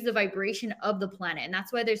has raised the vibration of the planet. And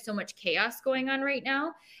that's why there's so much chaos going on right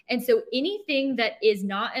now. And so anything that is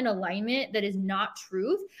not in alignment, that is not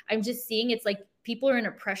truth, I'm just seeing it's like people are in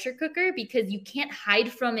a pressure cooker, because you can't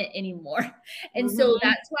hide from it anymore. And so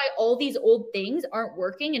that's why all these old things aren't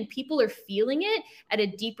working, and people are feeling it at a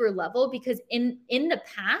deeper level, because in the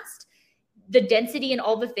past, the density and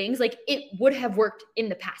all the things, like it would have worked in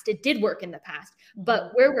the past. It did work in the past, but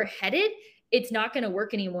where we're headed, it's not going to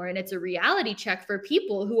work anymore. And it's a reality check for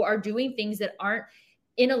people who are doing things that aren't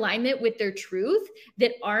in alignment with their truth,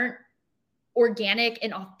 that aren't organic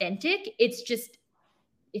and authentic. It's just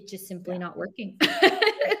simply not working. I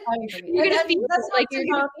agree. And that's like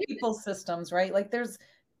people's systems, right? Like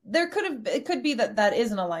it could be that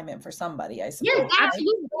is an alignment for somebody, I suppose. Yeah,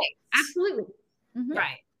 absolutely. Right? Absolutely.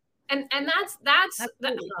 Right. And that's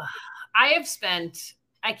I have spent,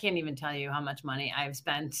 I can't even tell you how much money I've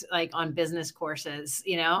spent like on business courses,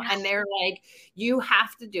 and they're like, you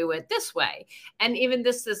have to do it this way. And even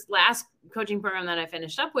this last coaching program that I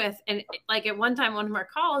finished up with, and like at one time, one of our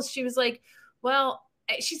calls, she was like, well,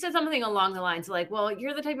 she said something along the lines like, well,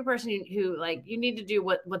 you're the type of person who like, you need to do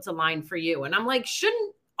what's aligned for you. And I'm like,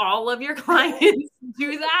 shouldn't all of your clients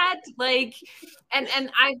do that? Like,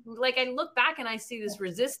 and I look back and I see this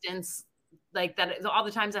resistance, like that all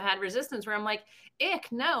the times I had resistance where I'm like,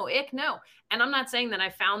 ick, no. And I'm not saying that I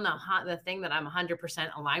found the thing that I'm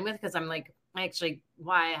 100% aligned with, because I'm like,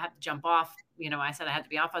 why I have to jump off, I said I had to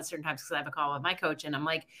be off on certain times because I have a call with my coach, and I'm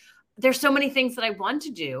like, there's so many things that I want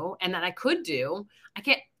to do and that I could do. I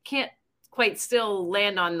can't quite still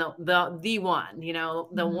land on the one,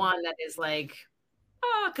 the one that is like,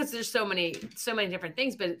 because there's so many different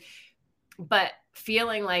things, but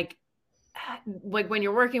feeling like when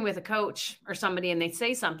you're working with a coach or somebody and they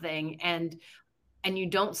say something and you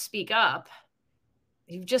don't speak up,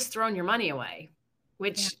 you've just thrown your money away,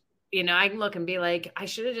 which, I can look and be like, I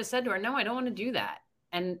should have just said to her, no, I don't want to do that.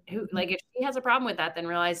 And if she has a problem with that, then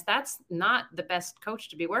realize that's not the best coach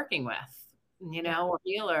to be working with, or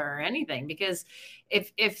healer or anything. Because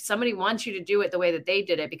if somebody wants you to do it the way that they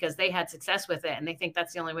did it because they had success with it and they think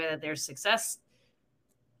that's the only way that there's success,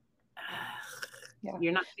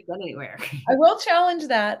 you're not going to get anywhere. I will challenge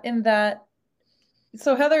that in that.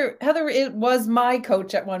 So Heather, it was my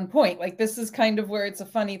coach at one point. Like, this is kind of where it's a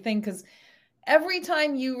funny thing, because every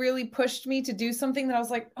time you really pushed me to do something that I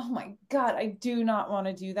was like, oh my God, I do not want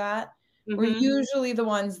to do that, were usually the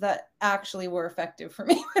ones that actually were effective for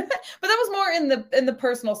me. But that was more in the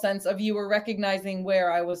personal sense of, you were recognizing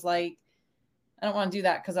where I was like, I don't want to do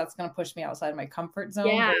that because that's going to push me outside of my comfort zone.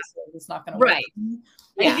 Yeah. It's not going to work.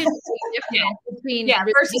 Yeah.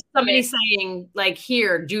 Versus somebody saying like,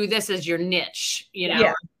 here, do this as your niche,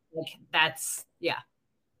 like that's, yeah.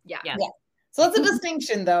 So that's a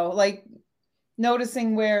distinction though. Like,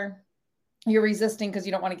 noticing where you're resisting because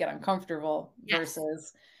you don't want to get uncomfortable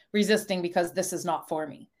versus resisting because this is not for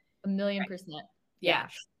me. 1,000,000%. Yeah.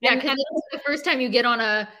 Because the first time you get on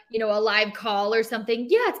a live call or something,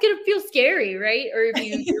 it's going to feel scary, right? Or if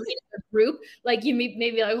you're in a group, like you may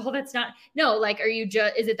be like, oh, that's not, no, like, are you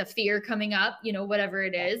is it the fear coming up, whatever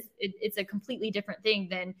it is, it's a completely different thing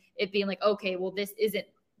than it being like, okay, well, this isn't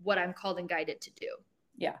what I'm called and guided to do.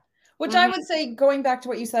 Yeah. Which I would say, going back to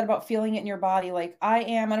what you said about feeling it in your body, like I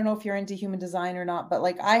don't know if you're into human design or not, but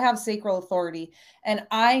like I have sacral authority, and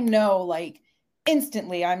I know like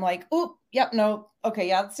instantly I'm like, oh, yep, no. Okay.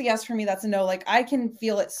 Yeah. That's a yes for me. That's a no. Like I can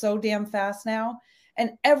feel it so damn fast now.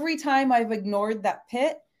 And every time I've ignored that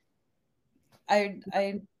pit,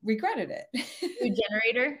 I regretted it. You a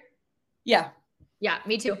generator? Yeah. Yeah.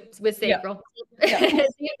 Me too. With sacral. Yeah.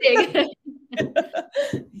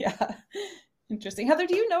 Yeah. Interesting. Heather,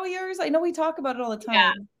 do you know yours? I know we talk about it all the time.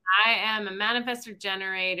 Yeah, I am a manifestor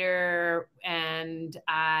generator, and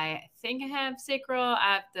I think I have sacral.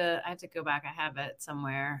 I have to go back. I have it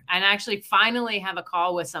somewhere. And I actually finally have a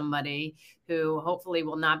call with somebody who hopefully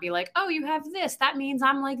will not be like, oh, you have this. That means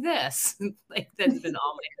I'm like this. Like that's been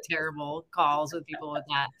all my terrible calls with people with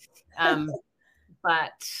that.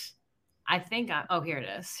 But I think here it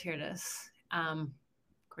is. Of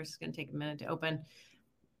course, it's going to take a minute to open.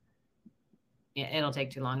 Yeah, it'll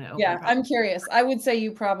take too long to open. Yeah, I'm curious. I would say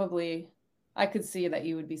I could see that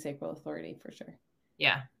you would be sacral authority for sure.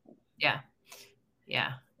 Yeah.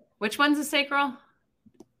 Which one's a sacral?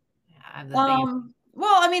 Yeah. have the thing.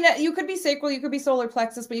 Well, I mean, you could be sacral, you could be solar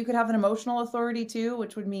plexus, but you could have an emotional authority too,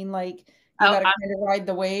 which would mean like you got to kind of ride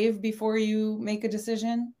the wave before you make a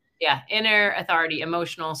decision. Yeah, inner authority,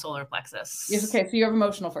 emotional, solar plexus. Yes, okay, so you have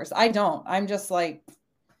emotional first. I don't. I'm just like,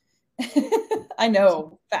 I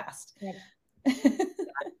know fast.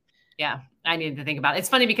 Yeah, I needed to think about it. It's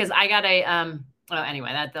funny because I got a well,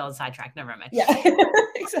 anyway, that'll sidetrack. Never mind. Yeah,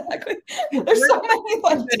 exactly. There's so many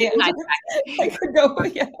like tangents I could go.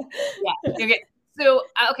 Yeah. Yeah. Okay. So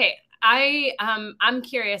okay, I'm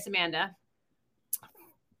curious, Amanda.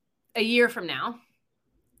 A year from now,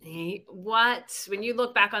 when you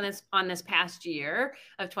look back on this past year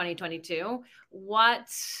of 2022, what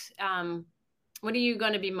are you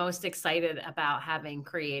going to be most excited about having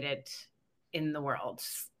created in the world,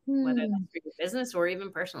 whether that's for your business or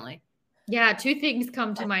even personally? Yeah, two things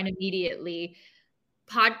come to mind immediately.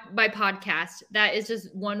 My podcast, that is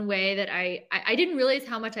just one way that I didn't realize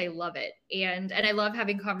how much I love it, and I love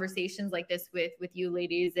having conversations like this with you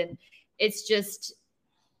ladies, and it's just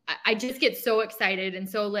I just get so excited and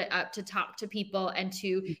so lit up to talk to people and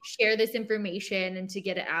to share this information and to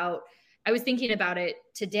get it out. I was thinking about it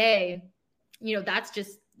today. That's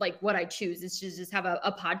just like what I choose is to just have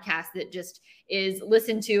a podcast that just is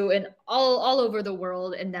listened to and all over the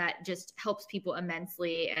world, and that just helps people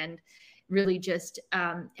immensely and really just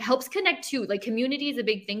helps connect too. Like community is a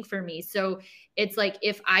big thing for me. So it's like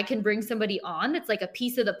if I can bring somebody on that's like a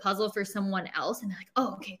piece of the puzzle for someone else, and they're like,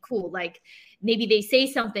 oh, okay, cool. Like maybe they say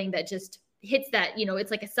something that just hits that,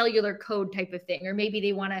 it's like a cellular code type of thing, or maybe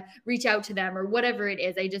they want to reach out to them or whatever it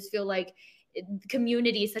is. I just feel like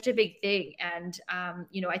community is such a big thing. And,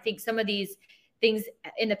 I think some of these things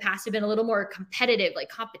in the past have been a little more competitive, like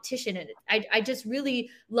competition. And I just really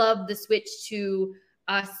love the switch to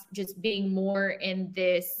us just being more in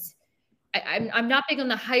this. I'm not big on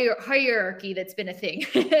the hierarchy that's been a thing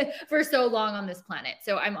for so long on this planet.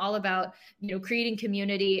 So I'm all about, creating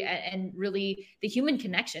community and really the human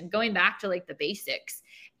connection, going back to like the basics.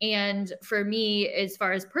 And for me, as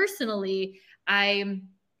far as personally, I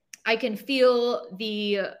can feel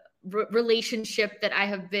the relationship that I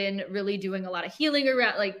have been really doing a lot of healing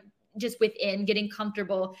around, like just within getting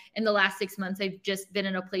comfortable. In the last 6 months, I've just been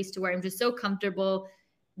in a place to where I'm just so comfortable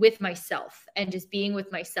with myself and just being with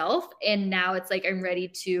myself. And now it's like, I'm ready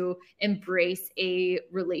to embrace a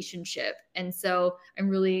relationship. And so I'm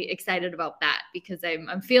really excited about that because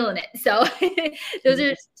I'm feeling it. So those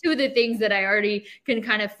are two of the things that I already can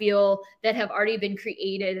kind of feel that have already been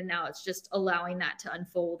created. And now it's just allowing that to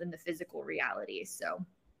unfold in the physical reality. So.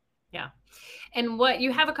 Yeah. And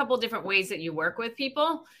you have a couple of different ways that you work with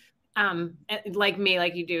people. Like me,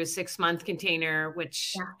 like you do a 6-month container,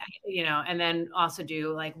 which, and then also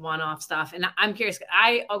do like one-off stuff. And I'm curious,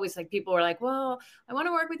 I always like people are like, well, I want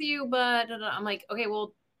to work with you, but I'm like, okay,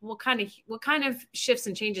 well, what kind of shifts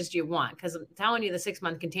and changes do you want? Cause I'm telling you, the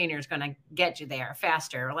 6-month container is going to get you there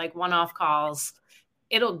faster. Like one-off calls,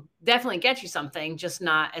 it'll definitely get you something, just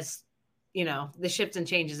not as, the shifts and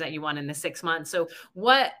changes that you want in the 6 months. So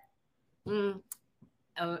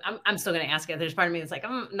I'm still going to ask it. There's part of me that's like,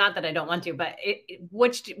 not that I don't want to, but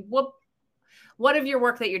what of your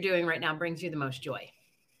work that you're doing right now brings you the most joy?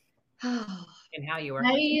 And how you work?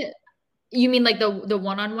 You mean like the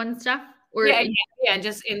one-on-one stuff? Or yeah,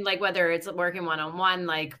 just in like whether it's working one-on-one,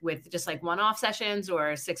 like with just like one-off sessions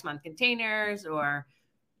or 6-month containers, or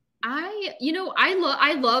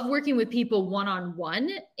I love working with people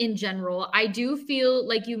one-on-one in general. I do feel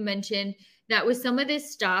like you mentioned that with some of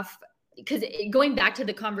this stuff, because going back to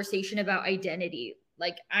the conversation about identity,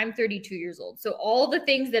 like I'm 32 years old. So all the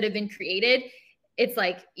things that have been created, it's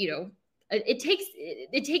like, it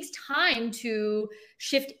takes time to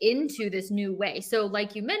shift into this new way. So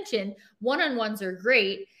like you mentioned, one-on-ones are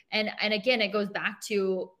great. And again, it goes back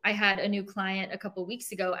to, I had a new client a couple of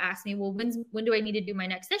weeks ago ask me, well, when do I need to do my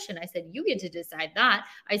next session? I said, you get to decide that.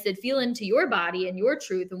 I said, feel into your body and your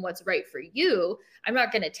truth and what's right for you. I'm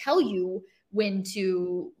not going to tell you when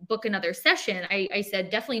to book another session. I said,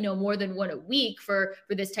 definitely no more than one a week for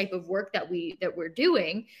this type of work that we're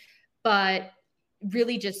doing, but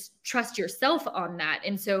really just trust yourself on that.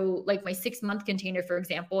 And so like my 6-month container, for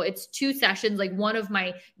example, it's 2 sessions, like one of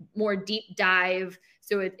my more deep dive.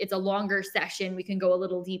 So it's a longer session. We can go a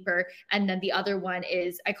little deeper. And then the other one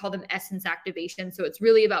is, I call them essence activation. So it's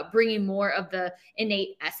really about bringing more of the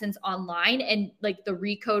innate essence online. And like the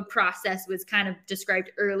recode process was kind of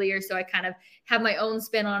described earlier. So I kind of have my own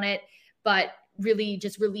spin on it, but really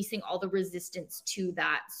just releasing all the resistance to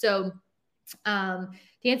that. So to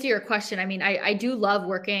answer your question, I mean, I do love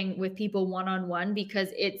working with people one-on-one because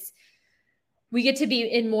we get to be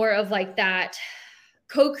in more of like that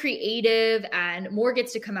co-creative and more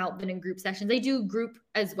gets to come out than in group sessions. I do group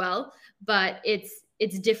as well, but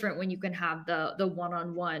it's different when you can have the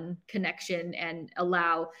one-on-one connection and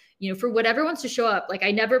allow, for whatever wants to show up. Like,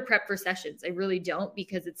 I never prep for sessions. I really don't,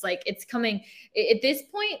 because it's like, it's coming at this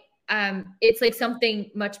point. It's like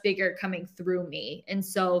something much bigger coming through me. And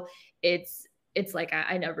so it's like,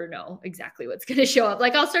 I never know exactly what's going to show up.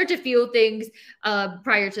 Like, I'll start to feel things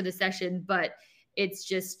prior to the session, but it's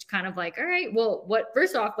just kind of like, all right, well,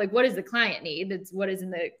 first off, like, what does the client need? It's what is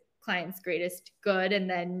in the client's greatest good. And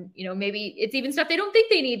then, maybe it's even stuff they don't think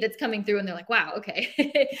they need that's coming through, and they're like, wow,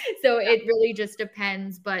 okay. So it really just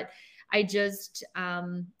depends. But I just,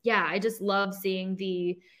 I just love seeing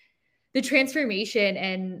the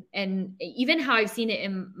transformation and even how I've seen it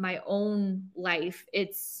in my own life.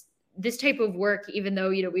 It's this type of work, even though,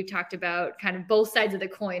 we've talked about kind of both sides of the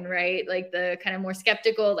coin, right? Like the kind of more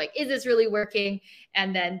skeptical, like, is this really working?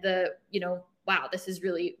 And then the, wow, this is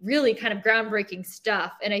really, really kind of groundbreaking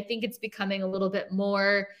stuff. And I think it's becoming a little bit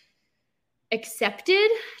more accepted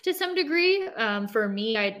to some degree. For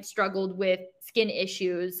me, I struggled with skin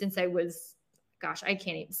issues since I was, I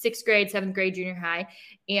can't even, 6th grade, 7th grade, junior high.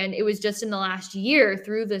 And it was just in the last year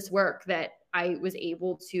through this work that I was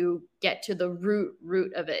able to get to the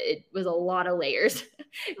root of it. It was a lot of layers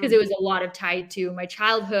because it was a lot of tied to my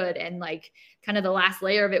childhood. And like, kind of the last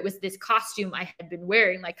layer of it was this costume I had been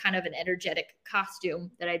wearing, like kind of an energetic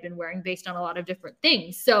costume that I'd been wearing based on a lot of different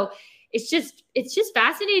things. So it's just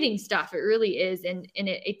fascinating stuff. It really is. And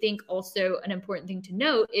I think also an important thing to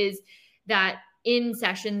note is that in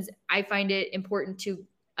sessions, I find it important to,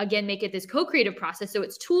 again, make it this co-creative process. So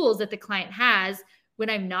it's tools that the client has when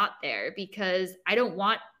I'm not there, because I don't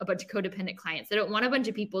want a bunch of codependent clients. I don't want a bunch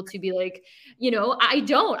of people to be like,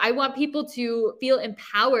 I want people to feel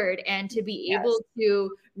empowered and to be able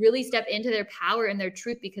to really step into their power and their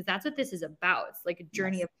truth, because that's what this is about. It's like a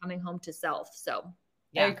journey of coming home to self. So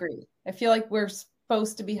I agree. I feel like we're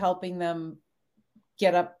supposed to be helping them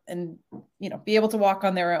get up and, be able to walk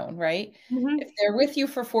on their own, right? Mm-hmm. If they're with you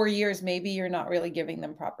for 4 years, maybe you're not really giving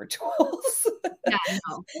them proper tools.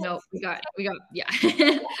 No, we got, yeah.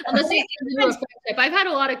 Unless I've had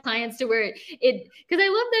a lot of clients to where it, because I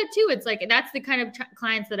love that too. It's like, that's the kind of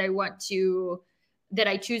clients that that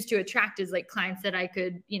I choose to attract, is like clients that I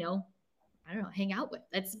could, I don't know, hang out with.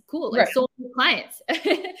 That's cool. Like, soul clients. Like,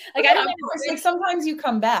 I don't know. Like, sometimes you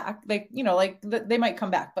come back, like, they might come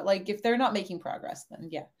back, but like, if they're not making progress, then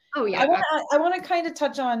yeah. Oh yeah. I want to kind of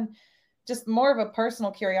touch on just more of a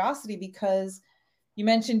personal curiosity, because you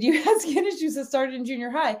mentioned you had skin issues that started in junior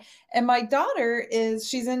high, and my daughter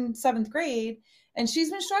she's in 7th grade, and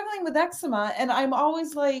she's been struggling with eczema. And I'm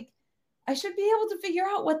always like, I should be able to figure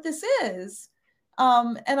out what this is.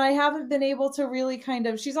 And I haven't been able to really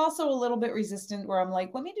she's also a little bit resistant, where I'm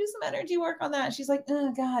like, let me do some energy work on that. And she's like,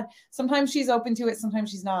 oh God, sometimes she's open to it, sometimes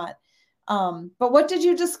she's not. But what did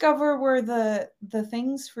you discover were the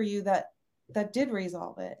things for you that did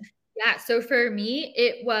resolve it? Yeah. So for me,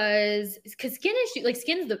 it was because skin issue, like,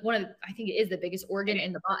 skin is I think it is the biggest organ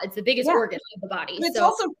in the body. It's the biggest organ of the body. But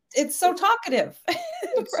it's so talkative.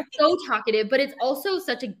 It's so talkative, but it's also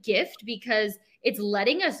such a gift, because it's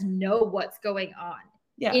letting us know what's going on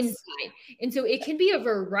inside. And so it can be a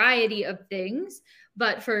variety of things,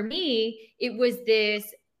 but for me, it was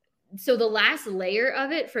this. So the last layer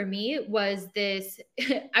of it for me was this.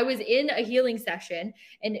 I was in a healing session,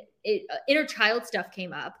 and inner child stuff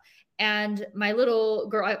came up. And my little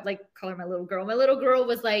girl, I like call her my little girl. My little girl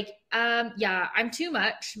was like, I'm too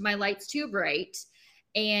much. My light's too bright,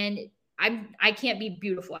 and I can't be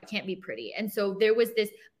beautiful. I can't be pretty. And so there was this,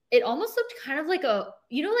 it almost looked kind of like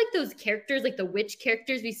like those characters, like the witch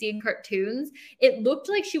characters we see in cartoons. It looked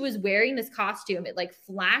like she was wearing this costume. It like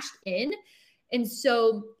flashed in. And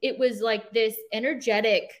so it was like this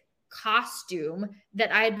energetic costume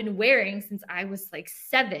that I had been wearing since I was like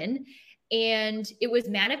 7. And it was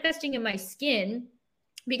manifesting in my skin,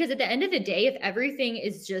 because at the end of the day, if everything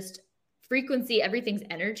is just frequency, everything's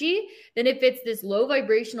energy, then if it's this low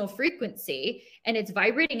vibrational frequency and it's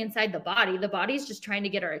vibrating inside the body's just trying to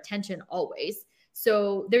get our attention always.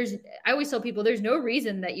 So I always tell people, there's no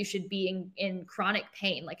reason that you should be in chronic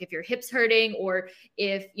pain. Like, if your hip's hurting, or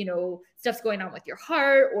if, stuff's going on with your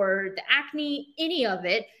heart, or the acne, any of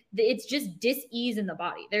it, it's just dis-ease in the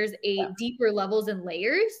body. There's deeper levels and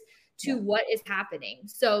layers to what is happening.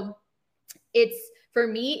 So for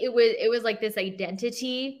me, it was like this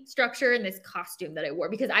identity structure and this costume that I wore,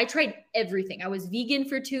 because I tried everything. I was vegan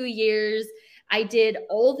for 2 years. I did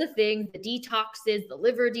all the things, the detoxes, the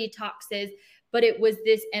liver detoxes, but it was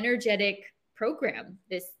this energetic program,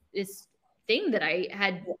 this thing that I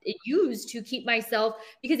had used to keep myself,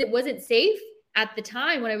 because it wasn't safe. at the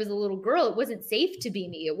time when I was a little girl, it wasn't safe to be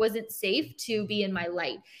me. It wasn't safe to be in my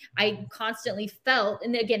light. I constantly felt,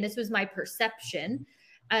 and again, this was my perception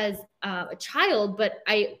as a child, but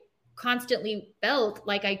I constantly felt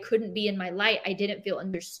like I couldn't be in my light. I didn't feel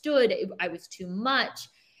understood. I was too much.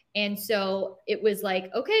 And so it was like,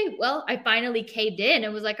 okay, well, I finally caved in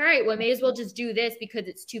and was like, all right, well, I may as well just do this because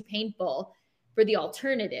it's too painful for the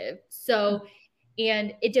alternative. So,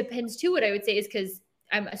 and it depends too, what I would say is, because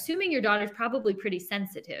I'm assuming your daughter's probably pretty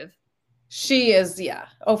sensitive. She is, yeah.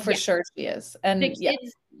 Oh, for sure she is. And the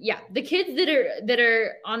kids, the kids that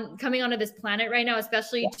are on coming onto this planet right now,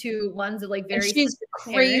 especially to ones that like very, and she's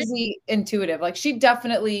crazy intuitive. Like she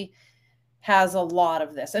definitely has a lot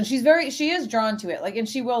of this, and she is drawn to it. Like, and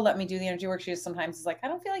she will let me do the energy work. She just sometimes is like, I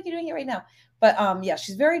don't feel like you're doing it right now. But yeah,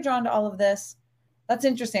 she's very drawn to all of this. That's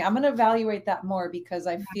interesting. I'm going to evaluate that more, because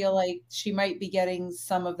I feel like she might be getting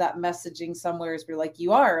some of that messaging somewhere. Where like,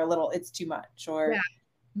 you are a little, it's too much, or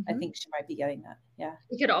I think she might be getting that. Yeah.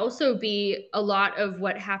 It could also be a lot of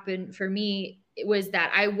what happened for me. It was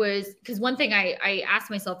that because one thing I asked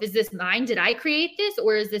myself, is this mine? Did I create this?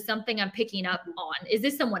 Or is this something I'm picking up on? Is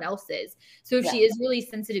this someone else's? So if she is really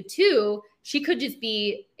sensitive too, she could just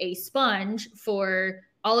be a sponge for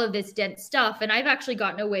all of this dense stuff. And I've actually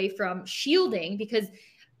gotten away from shielding, because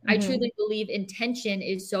I truly believe intention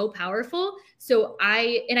is so powerful. So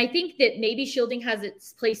I think that maybe shielding has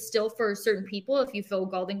its place still for certain people if you feel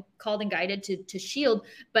called and guided to shield.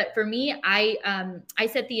 But for me, I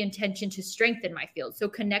set the intention to strengthen my field. So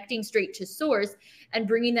connecting straight to source and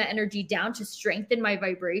bringing that energy down to strengthen my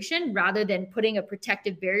vibration, rather than putting a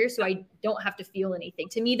protective barrier so I don't have to feel anything.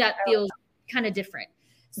 To me, that feels kind of different.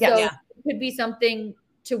 So it could be something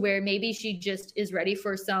to where maybe she just is ready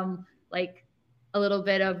for some, like, a little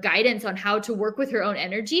bit of guidance on how to work with her own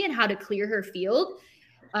energy and how to clear her field.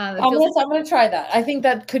 I'm going to try that. I think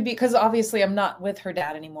that could be, because obviously I'm not with her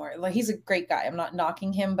dad anymore. Like, he's a great guy. I'm not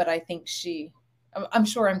knocking him, but I think I'm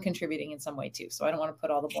sure I'm contributing in some way too. So I don't want to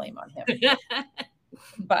put all the blame on him.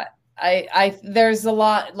 But there's a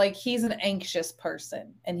lot, like, he's an anxious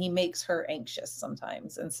person and he makes her anxious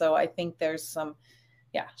sometimes. And so I think there's some,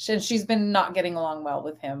 she's been not getting along well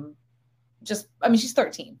with him. She's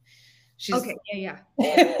 13. She's okay.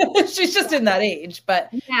 She's just in that age,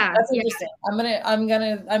 but that's interesting. I'm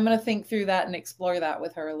gonna think through that and explore that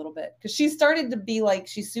with her a little bit, because she started to be like,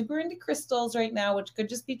 she's super into crystals right now, which could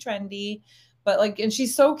just be trendy, but like, and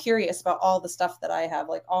she's so curious about all the stuff that I have,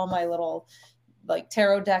 like all my little like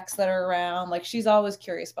tarot decks that are around. Like, she's always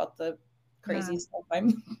curious about the crazy stuff.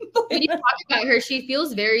 When you talk about her, she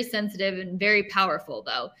feels very sensitive and very powerful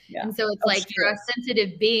though. And so it's like, for us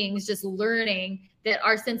sensitive beings, just learning that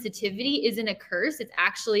our sensitivity isn't a curse. It's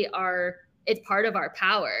actually it's part of our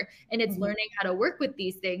power. And it's learning how to work with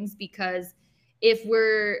these things, because if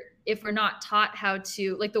we're not taught how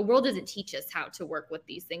to, like, the world doesn't teach us how to work with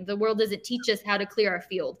these things. The world doesn't teach us how to clear our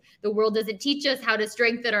field. The world doesn't teach us how to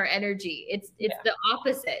strengthen our energy. It's the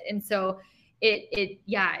opposite. And so it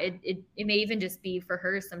may even just be for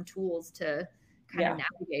her some tools to kind of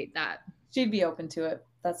navigate that. She'd be open to it.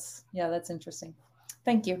 That's interesting.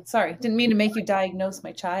 Thank you. Sorry, didn't mean to make you diagnose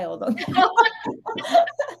my child.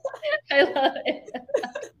 I love it.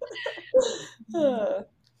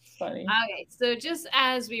 Funny. Okay, so just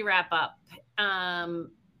as we wrap up, Deb,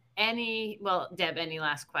 any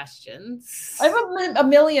last questions? I have a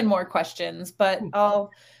million more questions, but I'll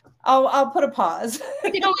put a pause. We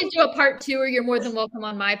can always do a part 2, or you're more than welcome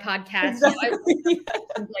on my podcast. Exactly.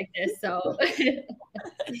 Like this. So,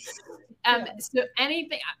 so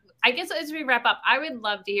anything, I guess as we wrap up, I would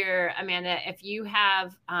love to hear, Amanda, if you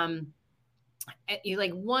have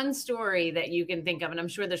like one story that you can think of, and I'm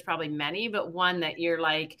sure there's probably many, but one that you're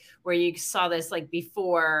like, where you saw this like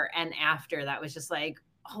before and after, that was just like,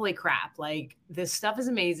 holy crap, like this stuff is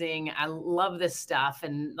amazing. I love this stuff.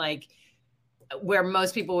 And like, where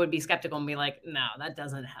most people would be skeptical and be like, no, that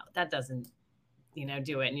doesn't help. That doesn't,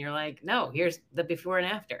 do it. And you're like, no, here's the before and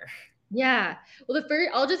after. Yeah. Well,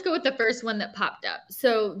 I'll just go with the first one that popped up.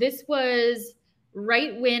 So this was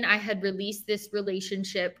right when I had released this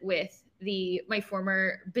relationship with my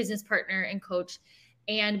former business partner and coach.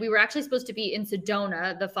 And we were actually supposed to be in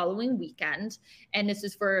Sedona the following weekend. And this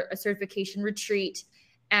is for a certification retreat.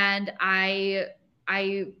 And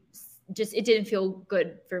it didn't feel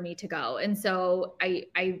good for me to go. And so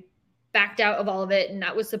I backed out of all of it, and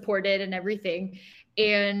that was supported and everything.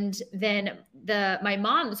 And then my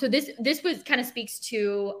mom, so this was kind of speaks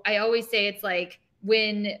to, I always say it's like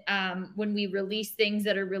when we release things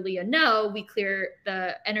that are really a no, we clear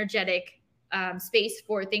the energetic space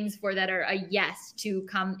for things that are a yes to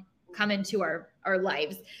come into our our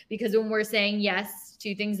lives, because when we're saying yes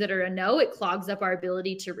to things that are a no, it clogs up our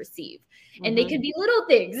ability to receive. And they can be little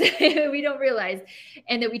things we don't realize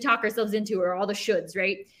and that we talk ourselves into, or all the shoulds,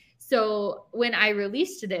 right? So when I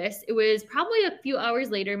released this, it was probably a few hours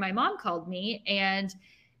later, my mom called me and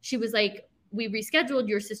she was like, we rescheduled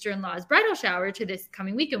your sister-in-law's bridal shower to this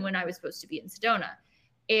coming weekend when I was supposed to be in Sedona.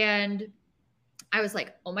 And I was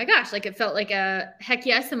like, oh my gosh, like it felt like a heck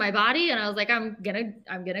yes in my body. And I was like, I'm gonna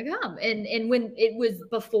come. And when it was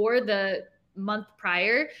before the month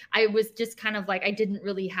prior, I was just kind of like, I didn't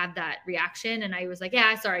really have that reaction. And I was like,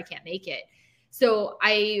 yeah, sorry, I can't make it. So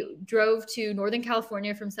I drove to Northern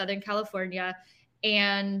California from Southern California.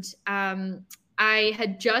 And I'd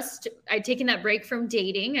taken that break from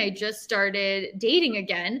dating. I just started dating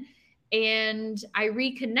again. And I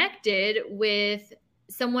reconnected with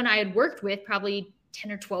someone I had worked with probably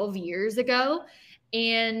 10 or 12 years ago.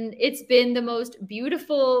 And it's been the most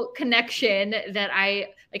beautiful connection that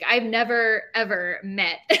I've never, ever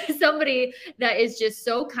met somebody that is just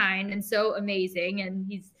so kind and so amazing. And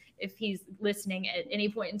if he's listening at any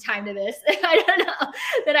point in time to this, I don't know,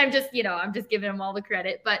 that I'm just giving him all the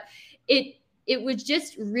credit, but it was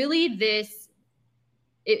just really this,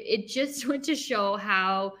 it just went to show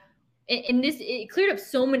how, and it cleared up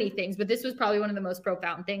so many things, but this was probably one of the most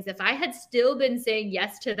profound things. If I had still been saying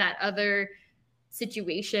yes to that other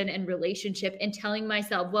situation and relationship and telling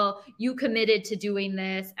myself, well, you committed to doing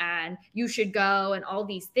this and you should go and all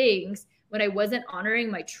these things, when I wasn't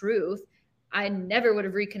honoring my truth, I never would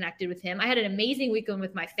have reconnected with him. I had an amazing weekend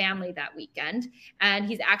with my family that weekend, and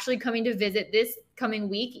he's actually coming to visit this coming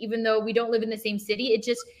week, even though we don't live in the same city.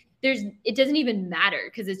 It doesn't even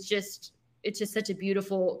matter, because it's just such a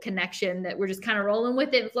beautiful connection that we're just kind of rolling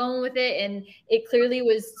with it and flowing with it. And it clearly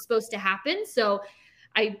was supposed to happen. So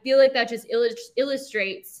I feel like that just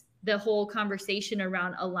illustrates the whole conversation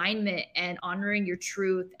around alignment and honoring your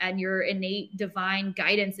truth and your innate divine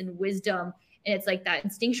guidance and wisdom. And it's like that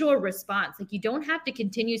instinctual response. Like, you don't have to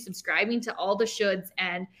continue subscribing to all the shoulds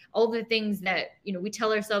and all the things that, we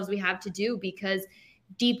tell ourselves we have to do, because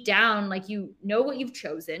deep down, like, you know what you've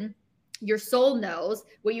chosen. Your soul knows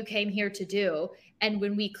what you came here to do. And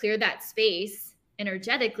when we clear that space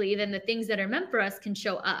energetically, then the things that are meant for us can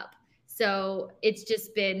show up. So it's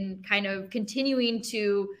just been kind of continuing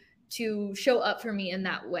to show up for me in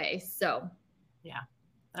that way. So yeah,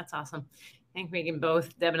 that's awesome. I think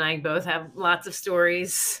Deb and I both have lots of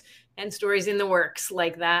stories and stories in the works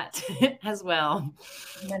like that as well.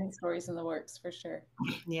 Many stories in the works for sure.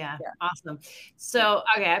 Yeah. Awesome. So,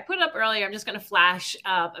 okay, I put up earlier, I'm just going to flash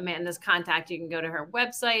up Amanda's contact. You can go to her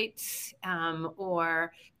website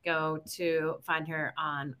or go to find her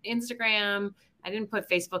on Instagram. I didn't put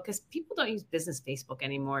Facebook because people don't use business Facebook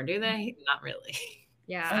anymore, do they? Not really.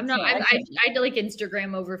 Yeah, I'm not. I like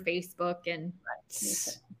Instagram over Facebook, and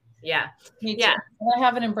yeah. Me too. Yeah. I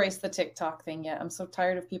haven't embraced the TikTok thing yet. I'm so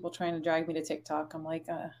tired of people trying to drag me to TikTok. I'm like,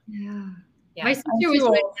 yeah. My sister was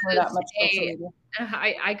for that much social media.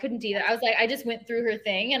 I couldn't either. I was like, I just went through her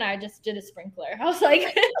thing and I just did a sprinkler. I was like,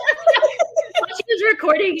 while she was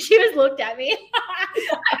recording, she was looked at me.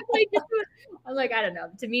 I'm like, I don't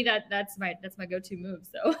know. To me, that's my go-to move.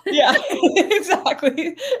 So yeah,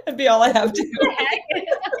 exactly. That'd be all I have to do.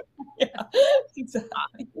 Yeah,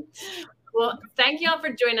 exactly. Well, thank you all for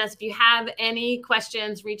joining us. If you have any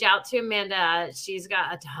questions, reach out to Amanda. She's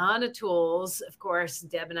got a ton of tools. Of course,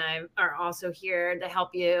 Deb and I are also here to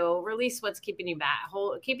help you release what's keeping you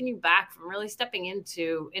back from really stepping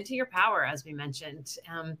into your power, as we mentioned.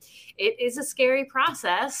 It is a scary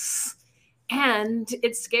process, and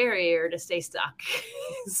it's scarier to stay stuck.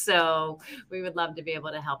 So we would love to be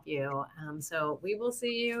able to help you. So we will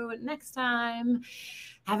see you next time.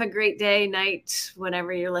 Have a great day, night,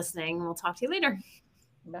 whenever you're listening. We'll talk to you later.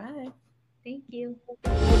 Bye. Thank you.